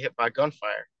 of them get hit by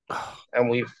gunfire. And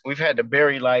we've had to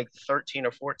bury like 13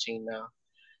 or 14 now.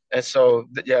 And so,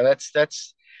 yeah,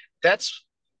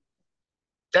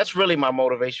 that's really my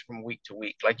motivation from week to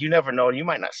week. Like, you never know, you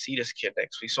might not see this kid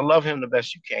next week. So love him the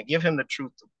best you can. Give him the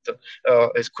truth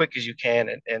as quick as you can,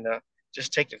 and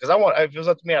just take it. Because if it was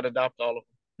up to me, I'd adopt all of them.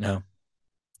 No,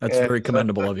 that's very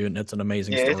commendable of you, and it's an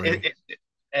amazing story.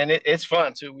 It's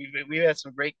fun too. We've had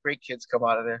some great kids come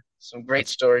out of there. Some great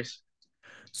stories.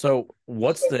 So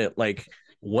what's the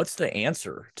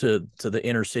answer to the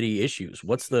inner city issues?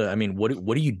 What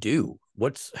do you do?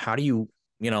 How do you,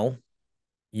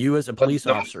 you as a police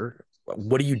officer,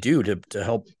 what do you do to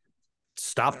help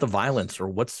stop the violence, or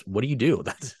what do you do?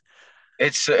 That's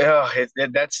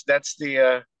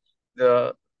the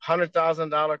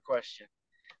 $100,000 question.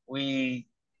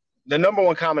 The number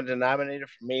one common denominator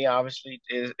for me, obviously,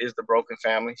 is the broken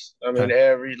families. I mean,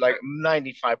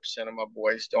 95% of my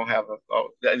boys don't have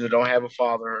a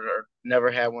father, or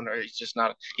never had one, or he's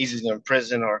either in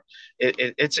prison, or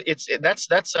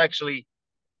that's actually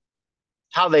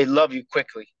how they love you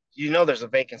quickly. There's a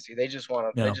vacancy. They just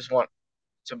want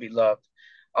to be loved.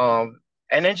 And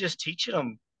then just teaching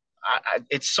them.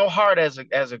 It's so hard as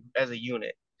a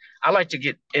unit. I like to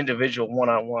get individual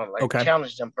one-on-one,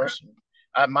 challenge them personally.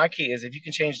 My key is, if you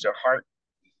can change their heart,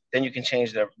 then you can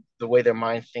change the way their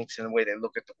mind thinks and the way they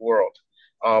look at the world.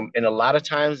 And a lot of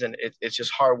times, and it's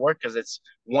just hard work, because it's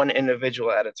one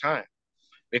individual at a time.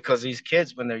 Because these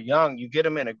kids, when they're young, you get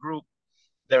them in a group,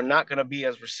 they're not going to be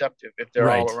as receptive if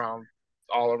they're all around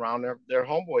their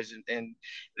homeboys, and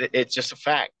it's just a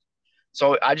fact.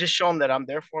 So I just show them that I'm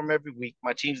there for them every week.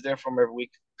 My team's there for them every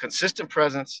week. Consistent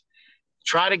presence.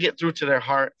 Try to get through to their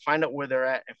heart, find out where they're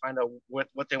at, and find out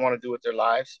what they want to do with their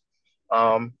lives.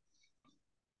 And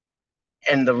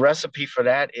the recipe for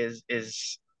that is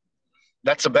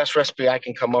that's the best recipe I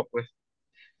can come up with.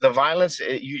 The violence,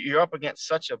 you're up against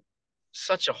such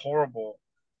a horrible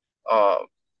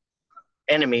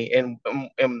enemy in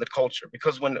the culture,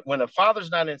 because when a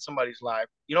father's not in somebody's life,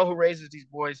 who raises these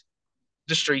boys?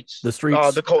 The streets,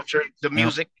 the culture, the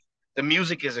music. The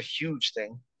music is a huge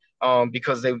thing.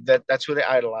 Because that's who they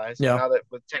idolize. Yeah. Now that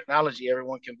with technology,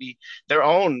 everyone can be their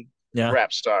own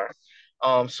rap star.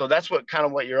 So that's what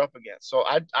you're up against. So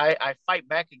I fight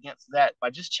back against that by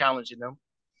just challenging them,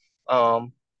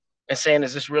 and saying,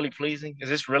 is this really pleasing? Is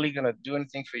this really going to do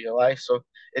anything for your life? So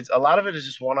it's a lot of it is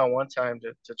just one-on-one time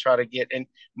to try to get. And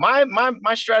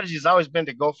my strategy has always been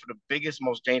to go for the biggest,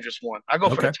 most dangerous one. I go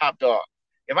for the top dog.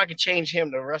 If I can change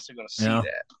him, the rest are going to see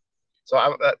that.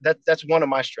 So that's one of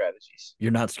my strategies.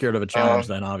 You're not scared of a challenge,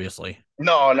 then, obviously.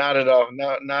 No, not at all.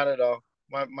 No, not at all.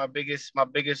 My biggest,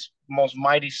 most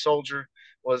mighty soldier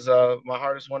was my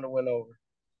hardest one to win over.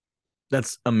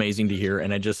 That's amazing to hear,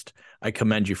 and I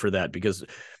commend you for that, because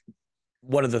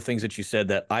one of the things that you said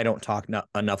that I don't talk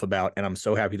enough about, and I'm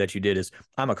so happy that you did, is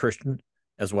I'm a Christian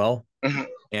as well,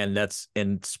 and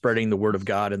spreading the word of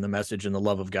God and the message and the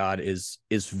love of God is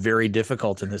very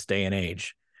difficult in this day and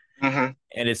age. Mm-hmm.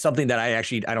 And it's something that I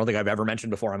don't think I've ever mentioned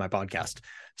before on my podcast.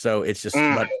 So it's just,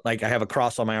 but like I have a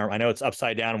cross on my arm. I know it's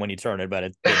upside down when you turn it, but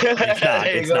it's not.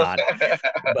 There you It's go. not.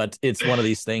 But it's one of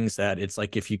these things that it's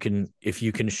like if you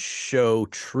can show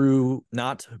true,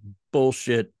 not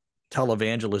bullshit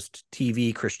televangelist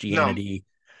TV Christianity,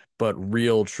 but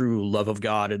real, true love of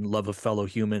God and love of fellow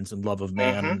humans and love of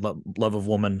man and love of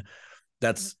woman,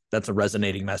 that's a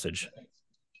resonating message.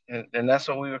 And that's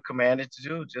what we were commanded to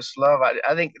do. Just love.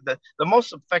 I think the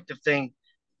most effective thing,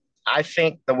 I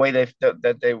think the way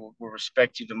that they will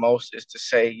respect you the most is to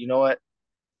say, you know what?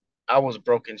 I was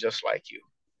broken just like you.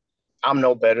 I'm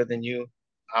no better than you.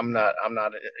 I'm not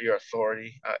your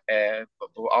authority. But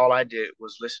all I did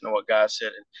was listen to what God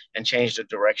said and change the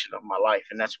direction of my life.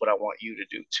 And that's what I want you to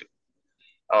do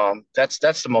too.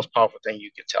 That's the most powerful thing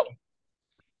you can tell them.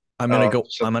 I'm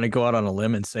gonna go out on a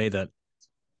limb and say that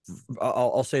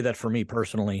I'll say that for me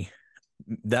personally,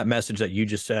 that message that you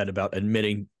just said about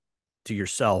admitting to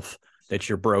yourself that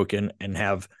you're broken and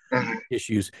have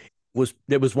issues was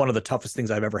one of the toughest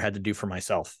things I've ever had to do for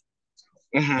myself.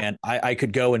 And I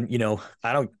could go and,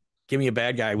 I don't give me a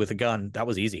bad guy with a gun. That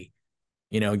was easy.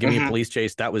 Give me a police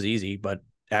chase. That was easy. But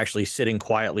actually sitting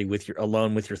quietly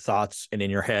alone with your thoughts and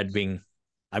in your head being,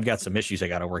 I've got some issues I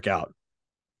got to work out.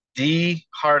 The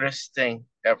hardest thing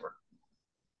ever.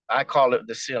 I call it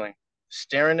the ceiling.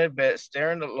 Staring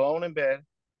alone in bed,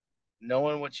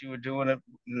 knowing what you were doing,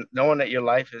 knowing that your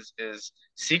life is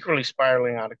secretly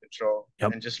spiraling out of control,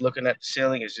 and just looking at the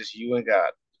ceiling is just you and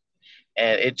God.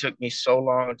 And it took me so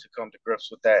long to come to grips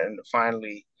with that, and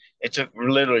finally,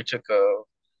 literally took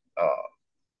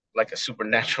like a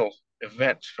supernatural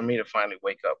event for me to finally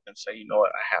wake up and say, you know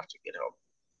what, I have to get help.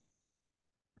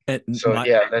 And so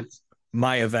that's.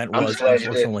 My event was,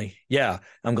 unfortunately,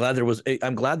 I'm glad there was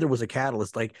a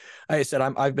catalyst. Like I said,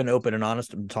 I've been open and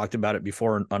honest and talked about it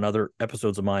before on other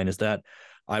episodes of mine, is that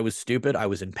I was stupid. I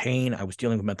was in pain. I was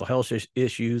dealing with mental health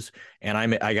issues. And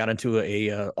I got into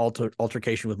a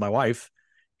altercation with my wife,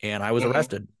 and I was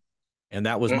arrested. And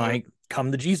that was my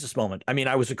come to Jesus moment. I mean,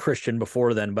 I was a Christian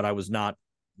before then, but I was not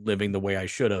living the way I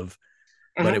should have.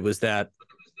 But it was that,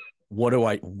 what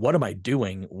am I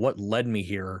doing? What led me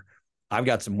here? I've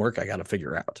got some work I got to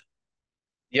figure out.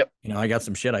 Yep. I got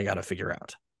some shit I got to figure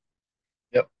out.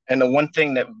 Yep. And the one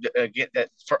thing that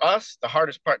for us, the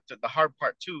hard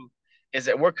part too, is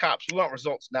that we're cops. We want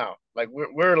results now. Like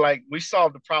we're like, we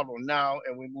solve the problem now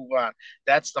and we move on.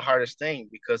 That's the hardest thing,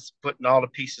 because putting all the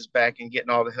pieces back and getting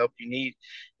all the help you need,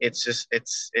 it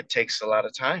takes a lot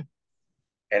of time,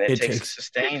 and it takes a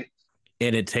sustain.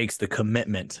 And it takes the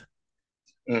commitment.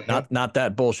 Not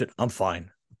that bullshit. I'm fine.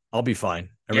 I'll be fine.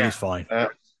 Everything's fine.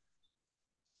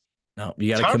 No,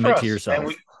 you got to commit to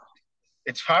yourself.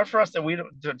 It's hard for us to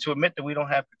admit that we don't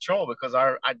have control, because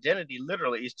our identity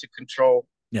literally is to control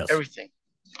everything.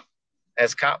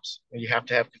 As cops, you have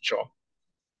to have control.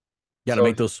 You got to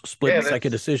make those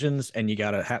split-second decisions, and you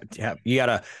got to have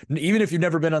even if you've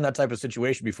never been on that type of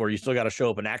situation before, you still got to show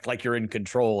up and act like you're in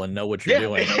control and know what you're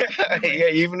doing.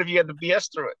 Even if you had to BS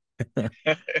through it.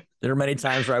 There are many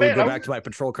times where I would go back to my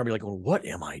patrol car and be like, well, what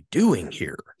am I doing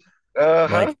here?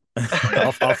 Like,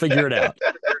 I'll figure it out.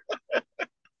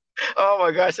 Oh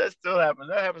my gosh, that still happens.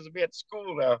 That happens to me at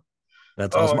school now.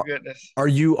 That's awesome. Oh my goodness. Are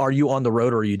you on the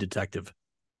road, or are you detective?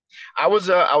 I was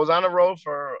on the road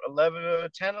for 11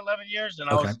 years,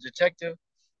 and I was a detective.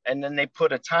 And then they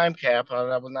put a time cap on.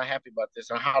 I was not happy about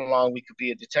this, on how long we could be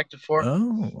a detective for.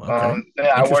 Oh, okay.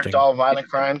 I worked all violent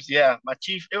crimes. Yeah, my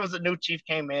chief. It was a new chief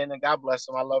came in, and God bless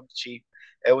him. I love the chief.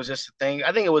 It was just a thing.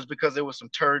 I think it was because there was some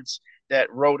turds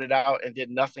that wrote it out and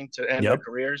did nothing to end their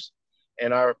careers.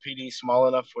 And our PD is small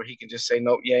enough where he can just say,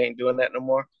 nope, you ain't doing that no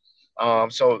more.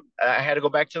 So I had to go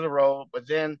back to the road. But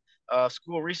then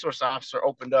school resource officer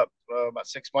opened up about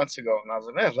 6 months ago, and I was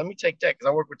like, man, let me take that, because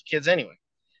I work with the kids anyway.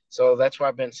 So that's where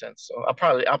I've been since. So I'll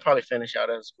probably finish out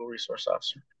as a school resource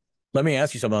officer. Let me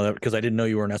ask you something on that, because I didn't know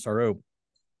you were an SRO.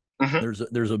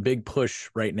 There's a big push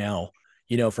right now,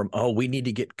 from, we need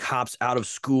to get cops out of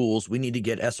schools. We need to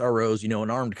get SROs.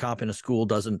 An armed cop in a school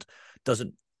doesn't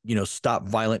stop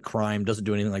violent crime, doesn't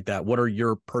do anything like that. What are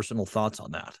your personal thoughts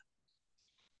on that?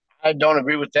 I don't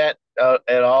agree with that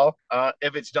at all.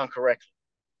 If it's done correctly.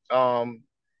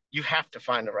 You have to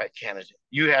find the right candidate.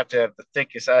 You have to have the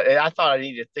thickest. I thought I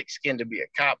needed thick skin to be a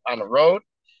cop on the road.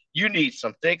 You need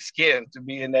some thick skin to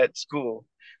be in that school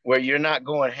where you're not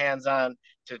going hands-on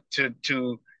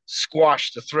to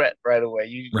squash the threat right away.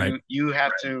 You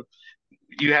have to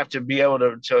be able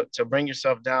to bring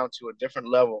yourself down to a different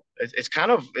level. It's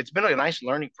been a nice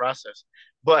learning process,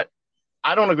 but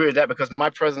I don't agree with that, because my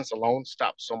presence alone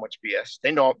stops so much BS.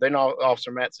 They know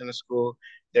Officer Matt's in the school.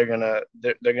 they're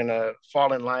gonna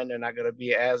fall in line. They're not gonna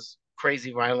be as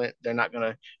crazy violent. They're not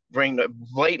gonna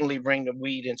blatantly bring the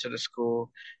weed into the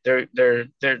school. They're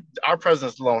our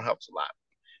presence alone helps a lot,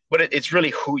 but it's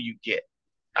really who you get.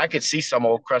 I could see some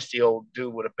old crusty old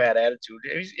dude with a bad attitude.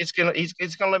 It's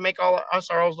gonna make all us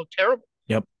ROs look terrible.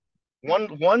 Yep.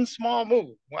 One small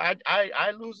move,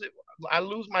 I lose it. I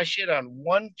lose my shit on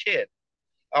one kid.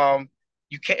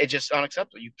 You can't. It's just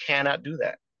unacceptable. You cannot do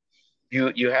that.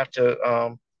 You have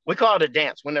to. We call it a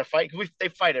dance when they're fighting. They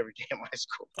fight every day in my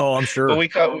school. Oh, I'm sure. But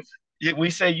we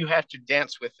say you have to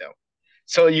dance with them,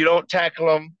 so you don't tackle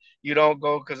them. You don't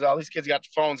go because all these kids got the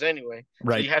phones anyway.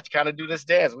 Right. So you have to kind of do this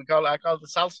dance. I call it the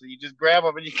salsa. You just grab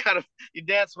them and you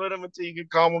dance with them until you can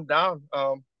calm them down.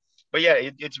 But yeah,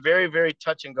 it's very, very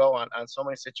touch and go on so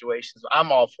many situations.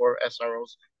 I'm all for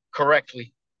SROs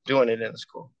correctly doing it in the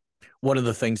school. One of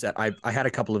the things that I had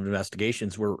a couple of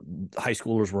investigations where high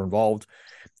schoolers were involved,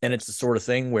 and it's the sort of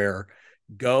thing where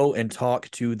go and talk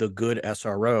to the good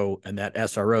SRO, and that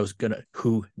SRO is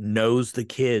who knows the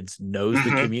kids, knows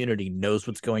the community, knows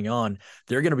what's going on.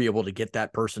 They're going to be able to get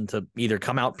that person to either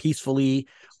come out peacefully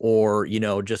or,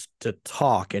 just to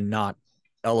talk and not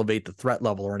elevate the threat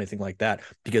level or anything like that,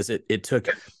 because it took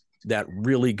that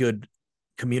really good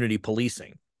community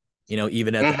policing,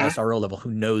 even at the SRO level,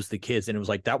 who knows the kids. And it was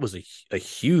like, that was a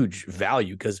huge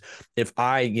value, because if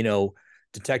I,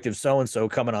 Detective so-and-so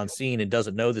coming on scene and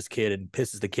doesn't know this kid and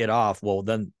pisses the kid off, well,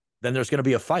 then there's going to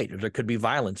be a fight, or there could be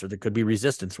violence, or there could be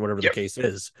resistance, whatever the case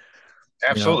is.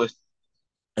 Absolutely.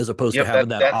 As opposed to having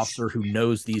that officer who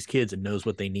knows these kids and knows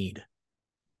what they need.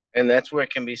 And that's where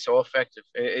it can be so effective.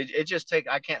 It just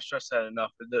I can't stress that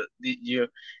enough.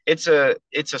 It's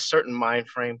a certain mind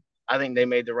frame. I think they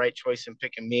made the right choice in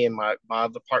picking me and my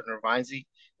other partner, Vinesy,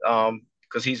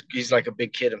 because he's like a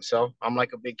big kid himself. I'm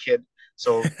like a big kid.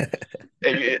 So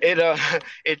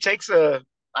it takes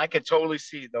I could totally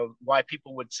see though why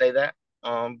people would say that,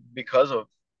 because of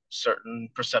certain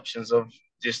perceptions of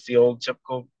just the old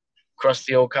typical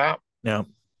crusty old cop. Yeah.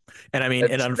 And I mean,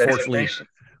 and unfortunately,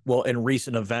 and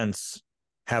recent events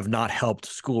have not helped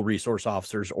school resource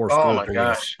officers or school police.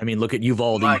 Gosh. I mean, look at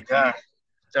Uvalde. My God,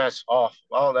 that's awful.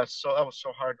 Oh, that was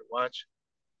so hard to watch.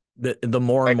 The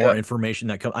more and more information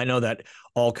that comes, I know that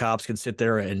all cops can sit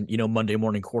there and Monday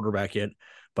morning quarterback it,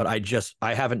 but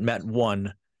I haven't met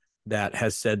one that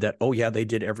has said that, oh yeah, they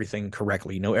did everything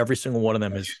correctly. Every single one of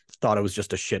them has thought it was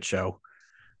just a shit show.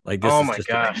 Like, this is just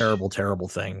a terrible, terrible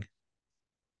thing.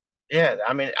 Yeah,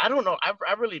 I mean, I don't know.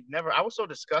 I really never. I was so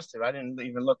disgusted. I didn't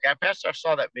even look at. After I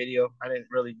saw that video, I didn't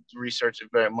really research it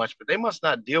very much. But they must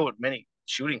not deal with many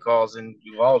shooting calls in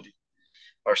Uvalde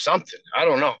or something. I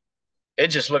don't know. It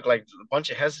just looked like a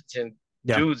bunch of hesitant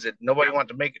dudes that nobody wanted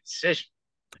to make a decision.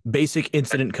 Basic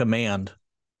incident command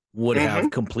would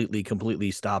have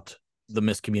completely stopped the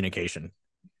miscommunication.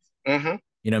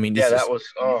 Mm-hmm. I mean, that was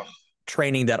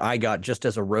training that I got just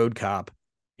as a road cop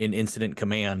in incident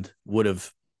command would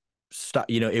have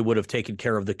stopped. It would have taken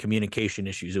care of the communication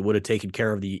issues. It would have taken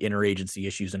care of the interagency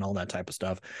issues and all that type of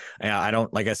stuff.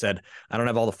 Like I said, I don't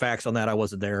have all the facts on that. I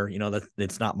wasn't there. That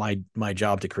it's not my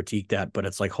job to critique that, but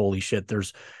it's like, holy shit,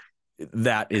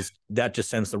 that just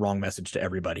sends the wrong message to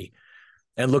everybody.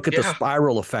 And look at the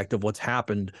spiral effect of what's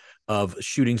happened of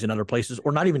shootings in other places,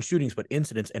 or not even shootings, but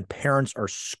incidents, and parents are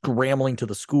scrambling to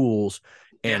the schools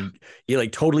and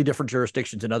like totally different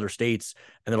jurisdictions in other states.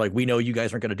 And they're like, we know you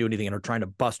guys aren't going to do anything, and are trying to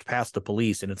bust past the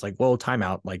police. And it's like, well,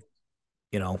 timeout. Like,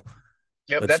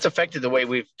 that's affected the way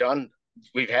we've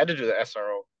had to do the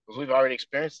SRO, because we've already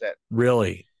experienced that.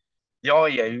 Really? Oh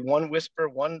yeah, one whisper,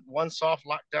 one soft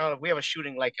lockdown. If we have a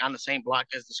shooting like on the same block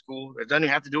as the school, it doesn't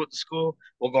even have to do with the school.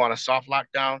 We'll go on a soft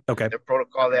lockdown. Okay. Their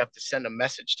protocol, they have to send a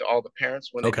message to all the parents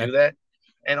when they do that.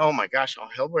 And oh my gosh, all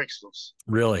hell breaks loose.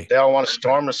 Really? They all want to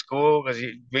storm the school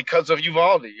because of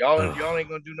Uvalde. Y'all ain't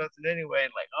gonna do nothing anyway.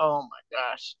 Like, oh my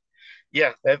gosh,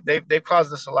 yeah, they've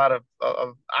caused us a lot of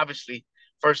obviously,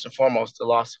 first and foremost, the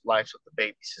loss of lives of the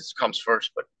babies comes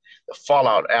first, but the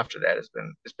fallout after that it's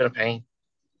been a pain.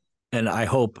 And I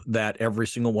hope that every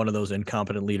single one of those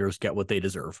incompetent leaders get what they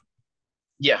deserve.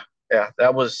 Yeah,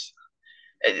 that was.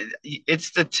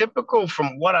 It's the typical,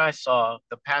 from what I saw,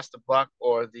 the pass the buck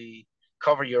or the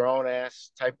cover your own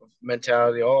ass type of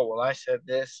mentality. Oh, well, I said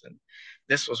this, and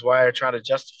this was why I try to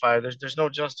justify. There's no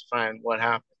justifying what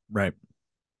happened. Right.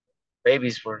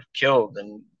 Babies were killed,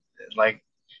 and like,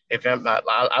 if I'm not,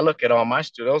 I look at all my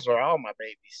students; those are all my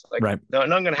babies. Like,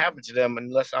 nothing going to happen to them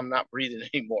unless I'm not breathing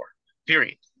anymore.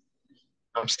 Period.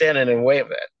 I'm standing in the way of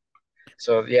that.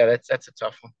 So yeah, that's a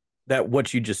tough one. That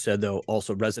what you just said though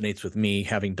also resonates with me,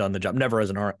 having done the job, never as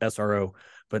an SRO,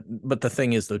 but the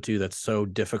thing is though too, that's so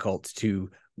difficult to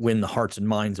win the hearts and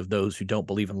minds of those who don't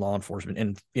believe in law enforcement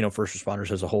and, first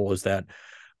responders as a whole is that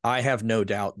I have no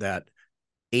doubt that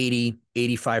 80,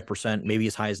 85%, maybe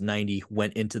as high as 90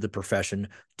 went into the profession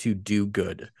to do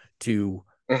good, to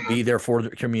be there for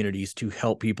their communities, to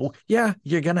help people. Yeah,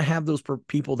 you're going to have those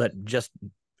people that just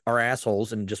are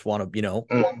assholes and just want to,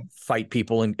 fight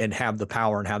people and have the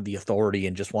power and have the authority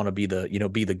and just want to be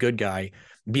the good guy,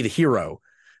 be the hero,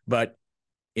 but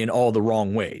in all the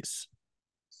wrong ways,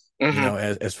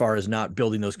 as far as not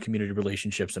building those community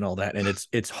relationships and all that. And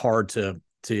it's hard to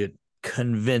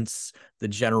convince the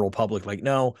general public, like,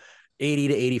 no, 80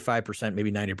 to 85%,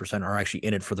 maybe 90% are actually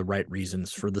in it for the right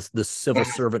reasons, for the civil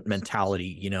servant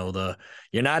mentality.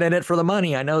 You're not in it for the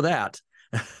money. I know that.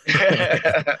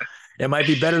 It might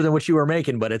be better than what you were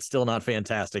making, but it's still not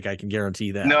fantastic. I can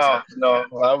guarantee that.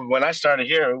 No. When I started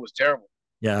here, it was terrible.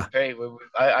 Yeah. Hey,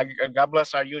 God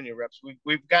bless our union reps.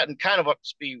 We've gotten kind of up to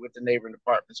speed with the neighboring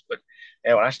departments, but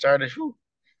when I started,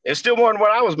 it's still more than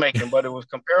what I was making, but it was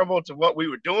comparable to what we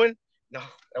were doing. No,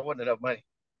 that wasn't enough money.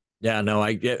 Yeah, no,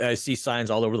 I see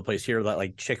signs all over the place here that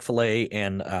like Chick-fil-A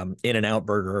and In-N-Out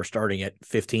Burger are starting at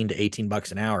 $15 to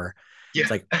 $18 an hour. Yeah.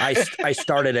 It's like I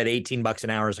started at $18 an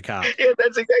hour as a cop. Yeah,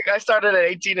 that's exactly. I started at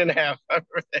 18 and a half.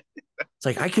 It's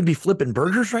like I could be flipping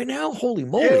burgers right now. Holy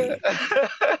moly!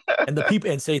 Yeah. And the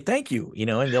people say thank you,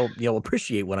 and they'll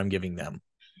appreciate what I'm giving them.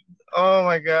 Oh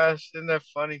my gosh, isn't that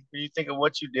funny? When you think of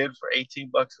what you did for $18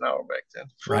 an hour back then,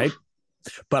 right?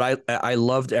 But I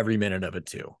loved every minute of it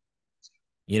too.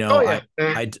 I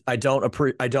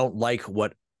don't like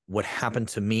what happened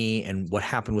to me and what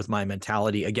happened with my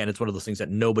mentality. Again, it's one of those things that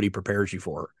nobody prepares you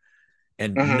for.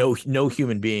 And no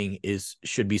human being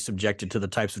should be subjected to the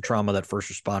types of trauma that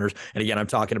first responders. And again, I'm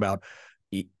talking about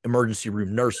emergency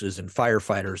room nurses and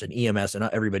firefighters and EMS and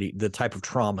everybody, the type of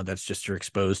trauma that's just you're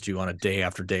exposed to on a day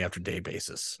after day after day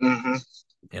basis.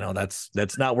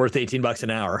 That's not worth $18 an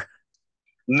hour.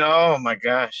 No, my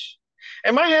gosh.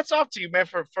 And my hat's off to you, man,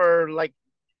 for like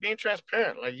being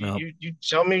transparent. Like you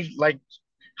tell me like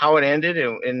how it ended,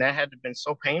 and that had to have been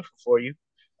so painful for you.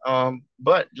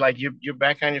 But like you're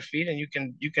back on your feet, and you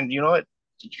can you can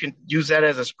use that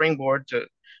as a springboard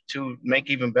to make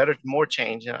even better, more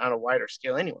change on a wider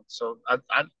scale anyway. So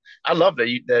I love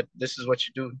that this is what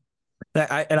you do.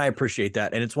 I appreciate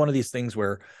that. And it's one of these things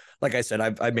where, like I said,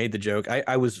 I made the joke.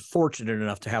 I was fortunate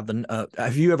enough to have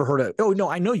have you ever heard of, oh no,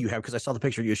 I know you have, because I saw the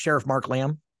picture of you, Sheriff Mark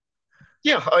Lamb.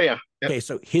 Yeah. Oh yeah. Okay.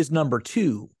 So his number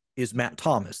 2 is Matt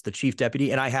Thomas, the chief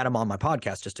deputy. And I had him on my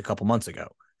podcast just a couple months ago.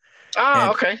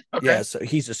 Oh, okay. Yeah. So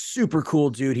he's a super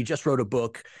cool dude. He just wrote a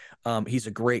book. He's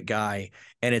a great guy.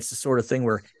 And it's the sort of thing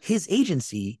where his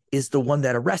agency is the one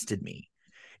that arrested me.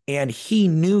 And he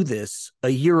knew this a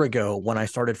year ago when I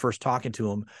started first talking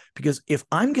to him, because if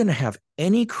I'm going to have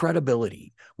any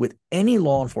credibility with any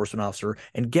law enforcement officer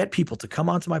and get people to come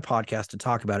onto my podcast to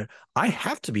talk about it, I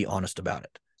have to be honest about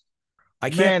it. I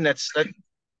can't. Man,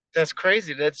 that's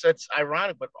crazy. That's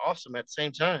ironic, but awesome at the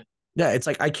same time. Yeah, it's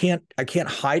like I can't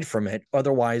hide from it.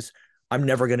 Otherwise, I'm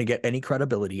never going to get any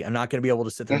credibility. I'm not going to be able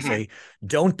to sit there and say,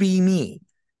 "Don't be me."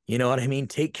 You know what I mean?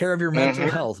 Take care of your mental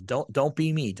health. Don't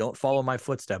be me. Don't follow my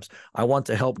footsteps. I want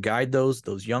to help guide those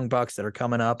young bucks that are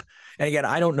coming up. And again,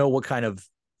 I don't know what kind of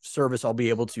service I'll be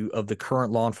able to of the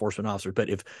current law enforcement officer, but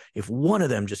if one of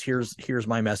them just hears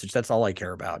my message, that's all I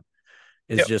care about.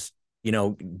 Is just,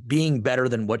 being better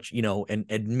than what, and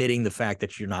admitting the fact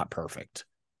that you're not perfect.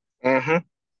 And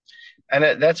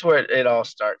that's where it all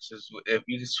starts, is if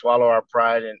you just swallow our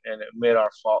pride and admit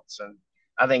our faults. And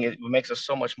I think it makes us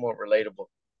so much more relatable.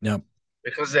 Yep.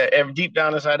 Because deep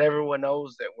down inside, everyone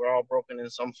knows that we're all broken in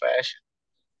some fashion.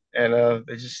 And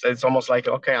it's almost like,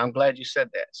 okay, I'm glad you said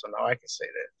that, so now I can say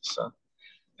that. So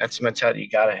that's the mentality you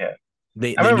gotta have.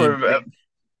 I remember.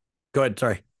 Go ahead.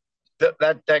 Sorry.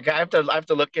 That guy. I have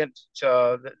to look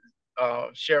into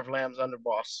Sheriff Lamb's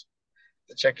underboss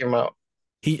to check him out.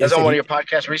 He's on one of your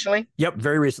podcasts recently? Yep,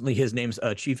 very recently. His name's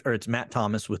it's Matt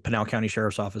Thomas with Pinal County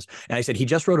Sheriff's Office. And I said he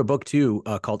just wrote a book too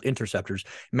called Interceptors.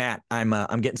 Matt, I'm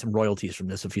getting some royalties from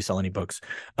this if you sell any books.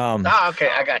 Okay,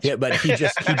 I got you. Yeah, but he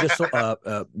just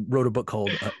wrote a book called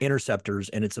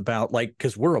Interceptors, and it's about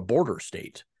because we're a border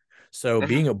state. So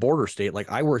being a border state,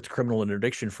 I worked criminal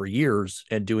interdiction for years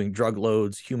and doing drug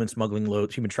loads, human smuggling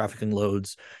loads, human trafficking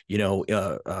loads,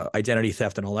 identity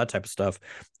theft and all that type of stuff.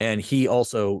 And he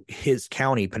also, his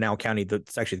county, Pinal County,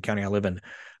 that's actually the county I live in,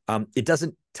 it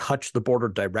doesn't touch the border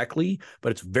directly,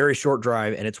 but it's a very short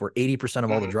drive, and it's where 80%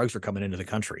 of all the drugs are coming into the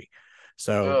country.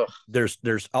 So there's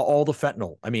all the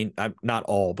fentanyl. I mean, not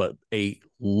all, but a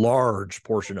large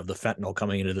portion of the fentanyl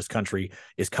coming into this country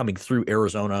is coming through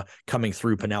Arizona, coming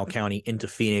through Pinal County into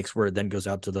Phoenix, where it then goes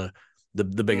out to the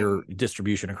the bigger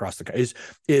distribution across the country.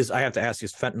 Is I have to ask,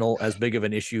 is fentanyl as big of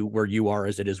an issue where you are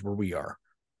as it is where we are?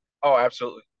 Oh,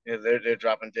 absolutely. Yeah, they're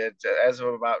dropping dead. As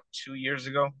of about 2 years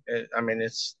ago,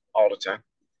 it's all the time.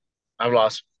 I've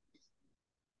lost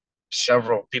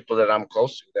several people that I'm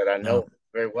close to that I know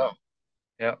very well.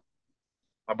 Yeah.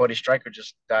 My buddy Stryker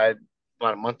just died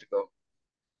about a month ago.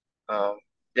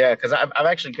 Yeah, because I've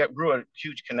actually grew a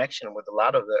huge connection with a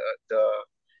lot of the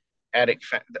addict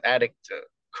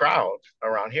crowd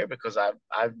around here because I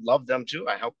love them too.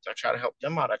 I try to help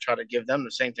them out. I try to give them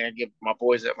the same thing I give my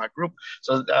boys at my group.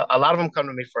 So a lot of them come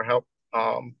to me for help,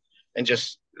 and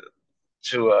just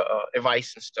to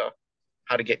advice and stuff,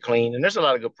 how to get clean. And there's a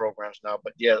lot of good programs now,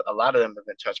 but yeah, a lot of them have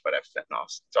been touched by that fentanyl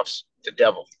stuff's the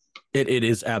devil. It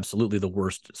is absolutely the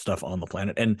worst stuff on the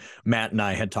planet. And Matt and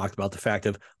I had talked about the fact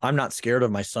of I'm not scared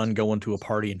of my son going to a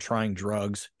party and trying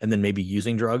drugs and then maybe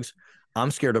using drugs.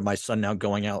 I'm scared of my son now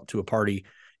going out to a party,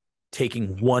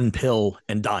 taking one pill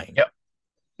and dying. Yep.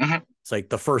 Mm-hmm. It's like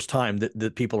the first time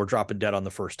that people are dropping dead on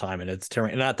the first time. And it's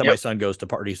terrible. Not that my son goes to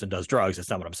parties and does drugs. That's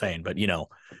not what I'm saying. But,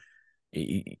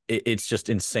 it's just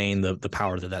insane the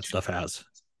power that stuff has.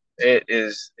 It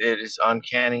is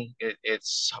uncanny.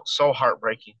 It's so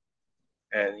heartbreaking.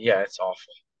 And yeah, it's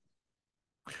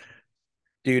awful.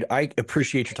 Dude, I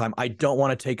appreciate your time. I don't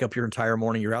want to take up your entire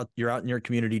morning. You're out in your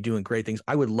community doing great things.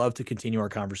 I would love to continue our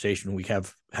conversation. We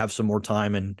have some more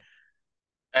time and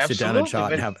sit down and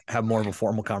chat and have more of a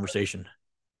formal conversation.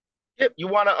 Yep. You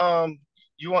want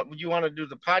to do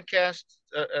the podcast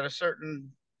at a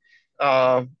certain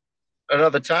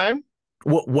another time?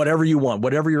 Whatever you want,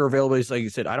 whatever your availability is. Like you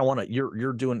said, I don't want to,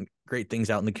 you're doing great things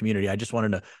out in the community. I just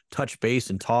wanted to touch base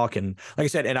and talk. And like I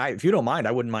said, and if you don't mind,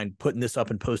 I wouldn't mind putting this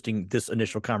up and posting this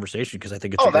initial conversation because I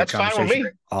think it's a great conversation. Fine with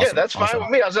me. Awesome. Yeah, that's fine with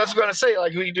me. I was just going to say,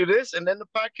 like, we can do this and then the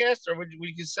podcast, or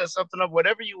we can set something up,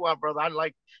 whatever you want, brother.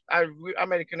 I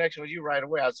made a connection with you right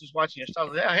away. I was just watching your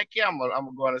stuff. Yeah, heck yeah, I'm gonna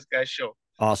go on this guy's show.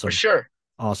 Awesome. For sure.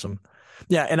 Awesome.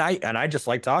 Yeah, and I just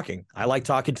like talking. I like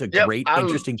talking to great,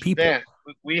 interesting people. Man,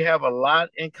 we have a lot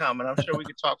in common. I'm sure we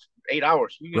could talk for 8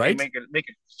 hours. We could make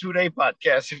a 2-day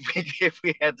podcast if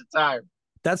we had the time.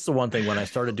 That's the one thing when I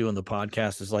started doing the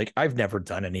podcast is like, I've never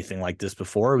done anything like this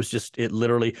before. It was just, it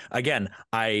literally, again,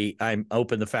 I'm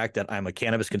open to the fact that I'm a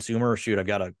cannabis consumer. Shoot, I've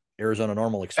got a Arizona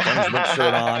Normal Expungement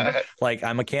shirt on. Like,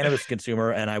 I'm a cannabis consumer,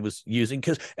 and I was using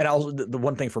the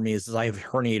one thing for me is I have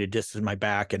herniated discs in my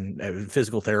back and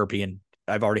physical therapy, and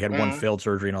I've already had one failed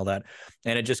surgery and all that.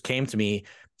 And it just came to me,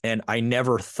 and I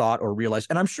never thought or realized.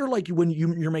 And I'm sure, like, when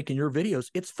you're making your videos,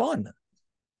 it's fun.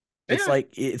 It's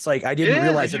like I didn't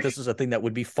realize that this is a thing that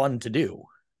would be fun to do.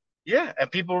 Yeah, and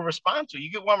people respond to it.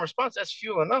 You get one response, that's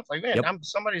fuel enough. Like, man,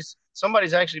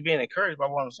 somebody's actually being encouraged by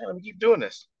what I'm saying. Let me keep doing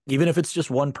this. Even if it's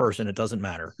just one person, it doesn't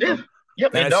matter. Yeah.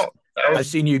 Yep. I've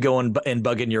seen you going and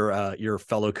bugging your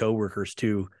fellow coworkers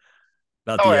too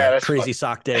about the crazy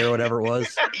sock day or whatever it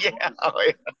was. Yeah.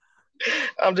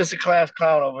 I'm just a class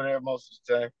clown over there most of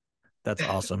the time. That's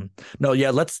awesome. No, yeah,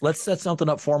 let's set something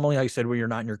up formally. Like I said, where you're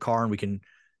not in your car and we can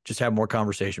just have more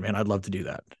conversation, man. I'd love to do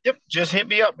that. Yep. Just hit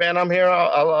me up, man. I'm here.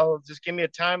 I'll just give me a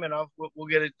time and we'll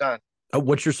get it done.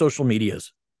 What's your social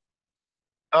medias?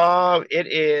 It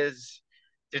is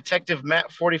Detective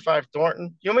Matt 45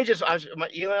 Thornton. You want me just my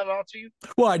email it all to you?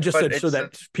 Well, I just said so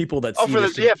that people that see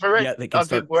this, they can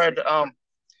start.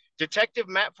 Detective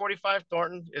Matt 45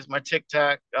 Thornton is my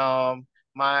TikTok.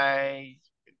 My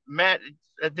Matt,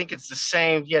 I think it's the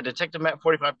same. Yeah, Detective Matt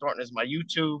 45 Thornton is my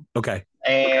YouTube. Okay.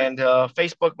 And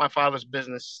Facebook, My Father's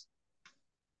Business.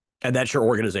 And that's your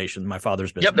organization, My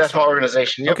Father's Business. Yep, that's my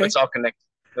organization. Yep, it's all connected.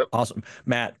 Yep. Awesome.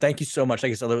 Matt, thank you so much.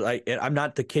 Like I said, I'm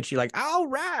not the kitschy, like, all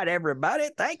right, everybody.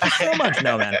 Thank you so much.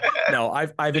 No, man. No,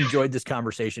 I've enjoyed this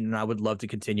conversation, and I would love to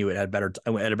continue it at a better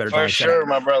time. For sure,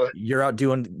 my brother. You're out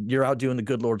doing the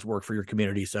good Lord's work for your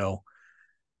community. So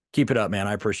keep it up, man.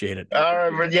 I appreciate it.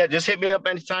 All right. Yeah, just hit me up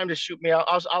anytime to shoot me out.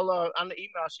 I'll on the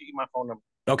email, I'll shoot you my phone number.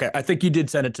 Okay. I think you did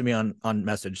send it to me on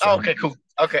message. So. Okay, cool.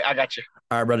 Okay, I got you.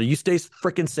 All right, brother. You stay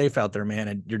freaking safe out there, man.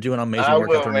 And you're doing amazing work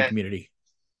out there in the community.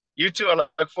 You too. I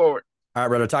look forward. All right,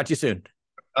 brother. Talk to you soon.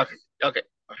 Okay.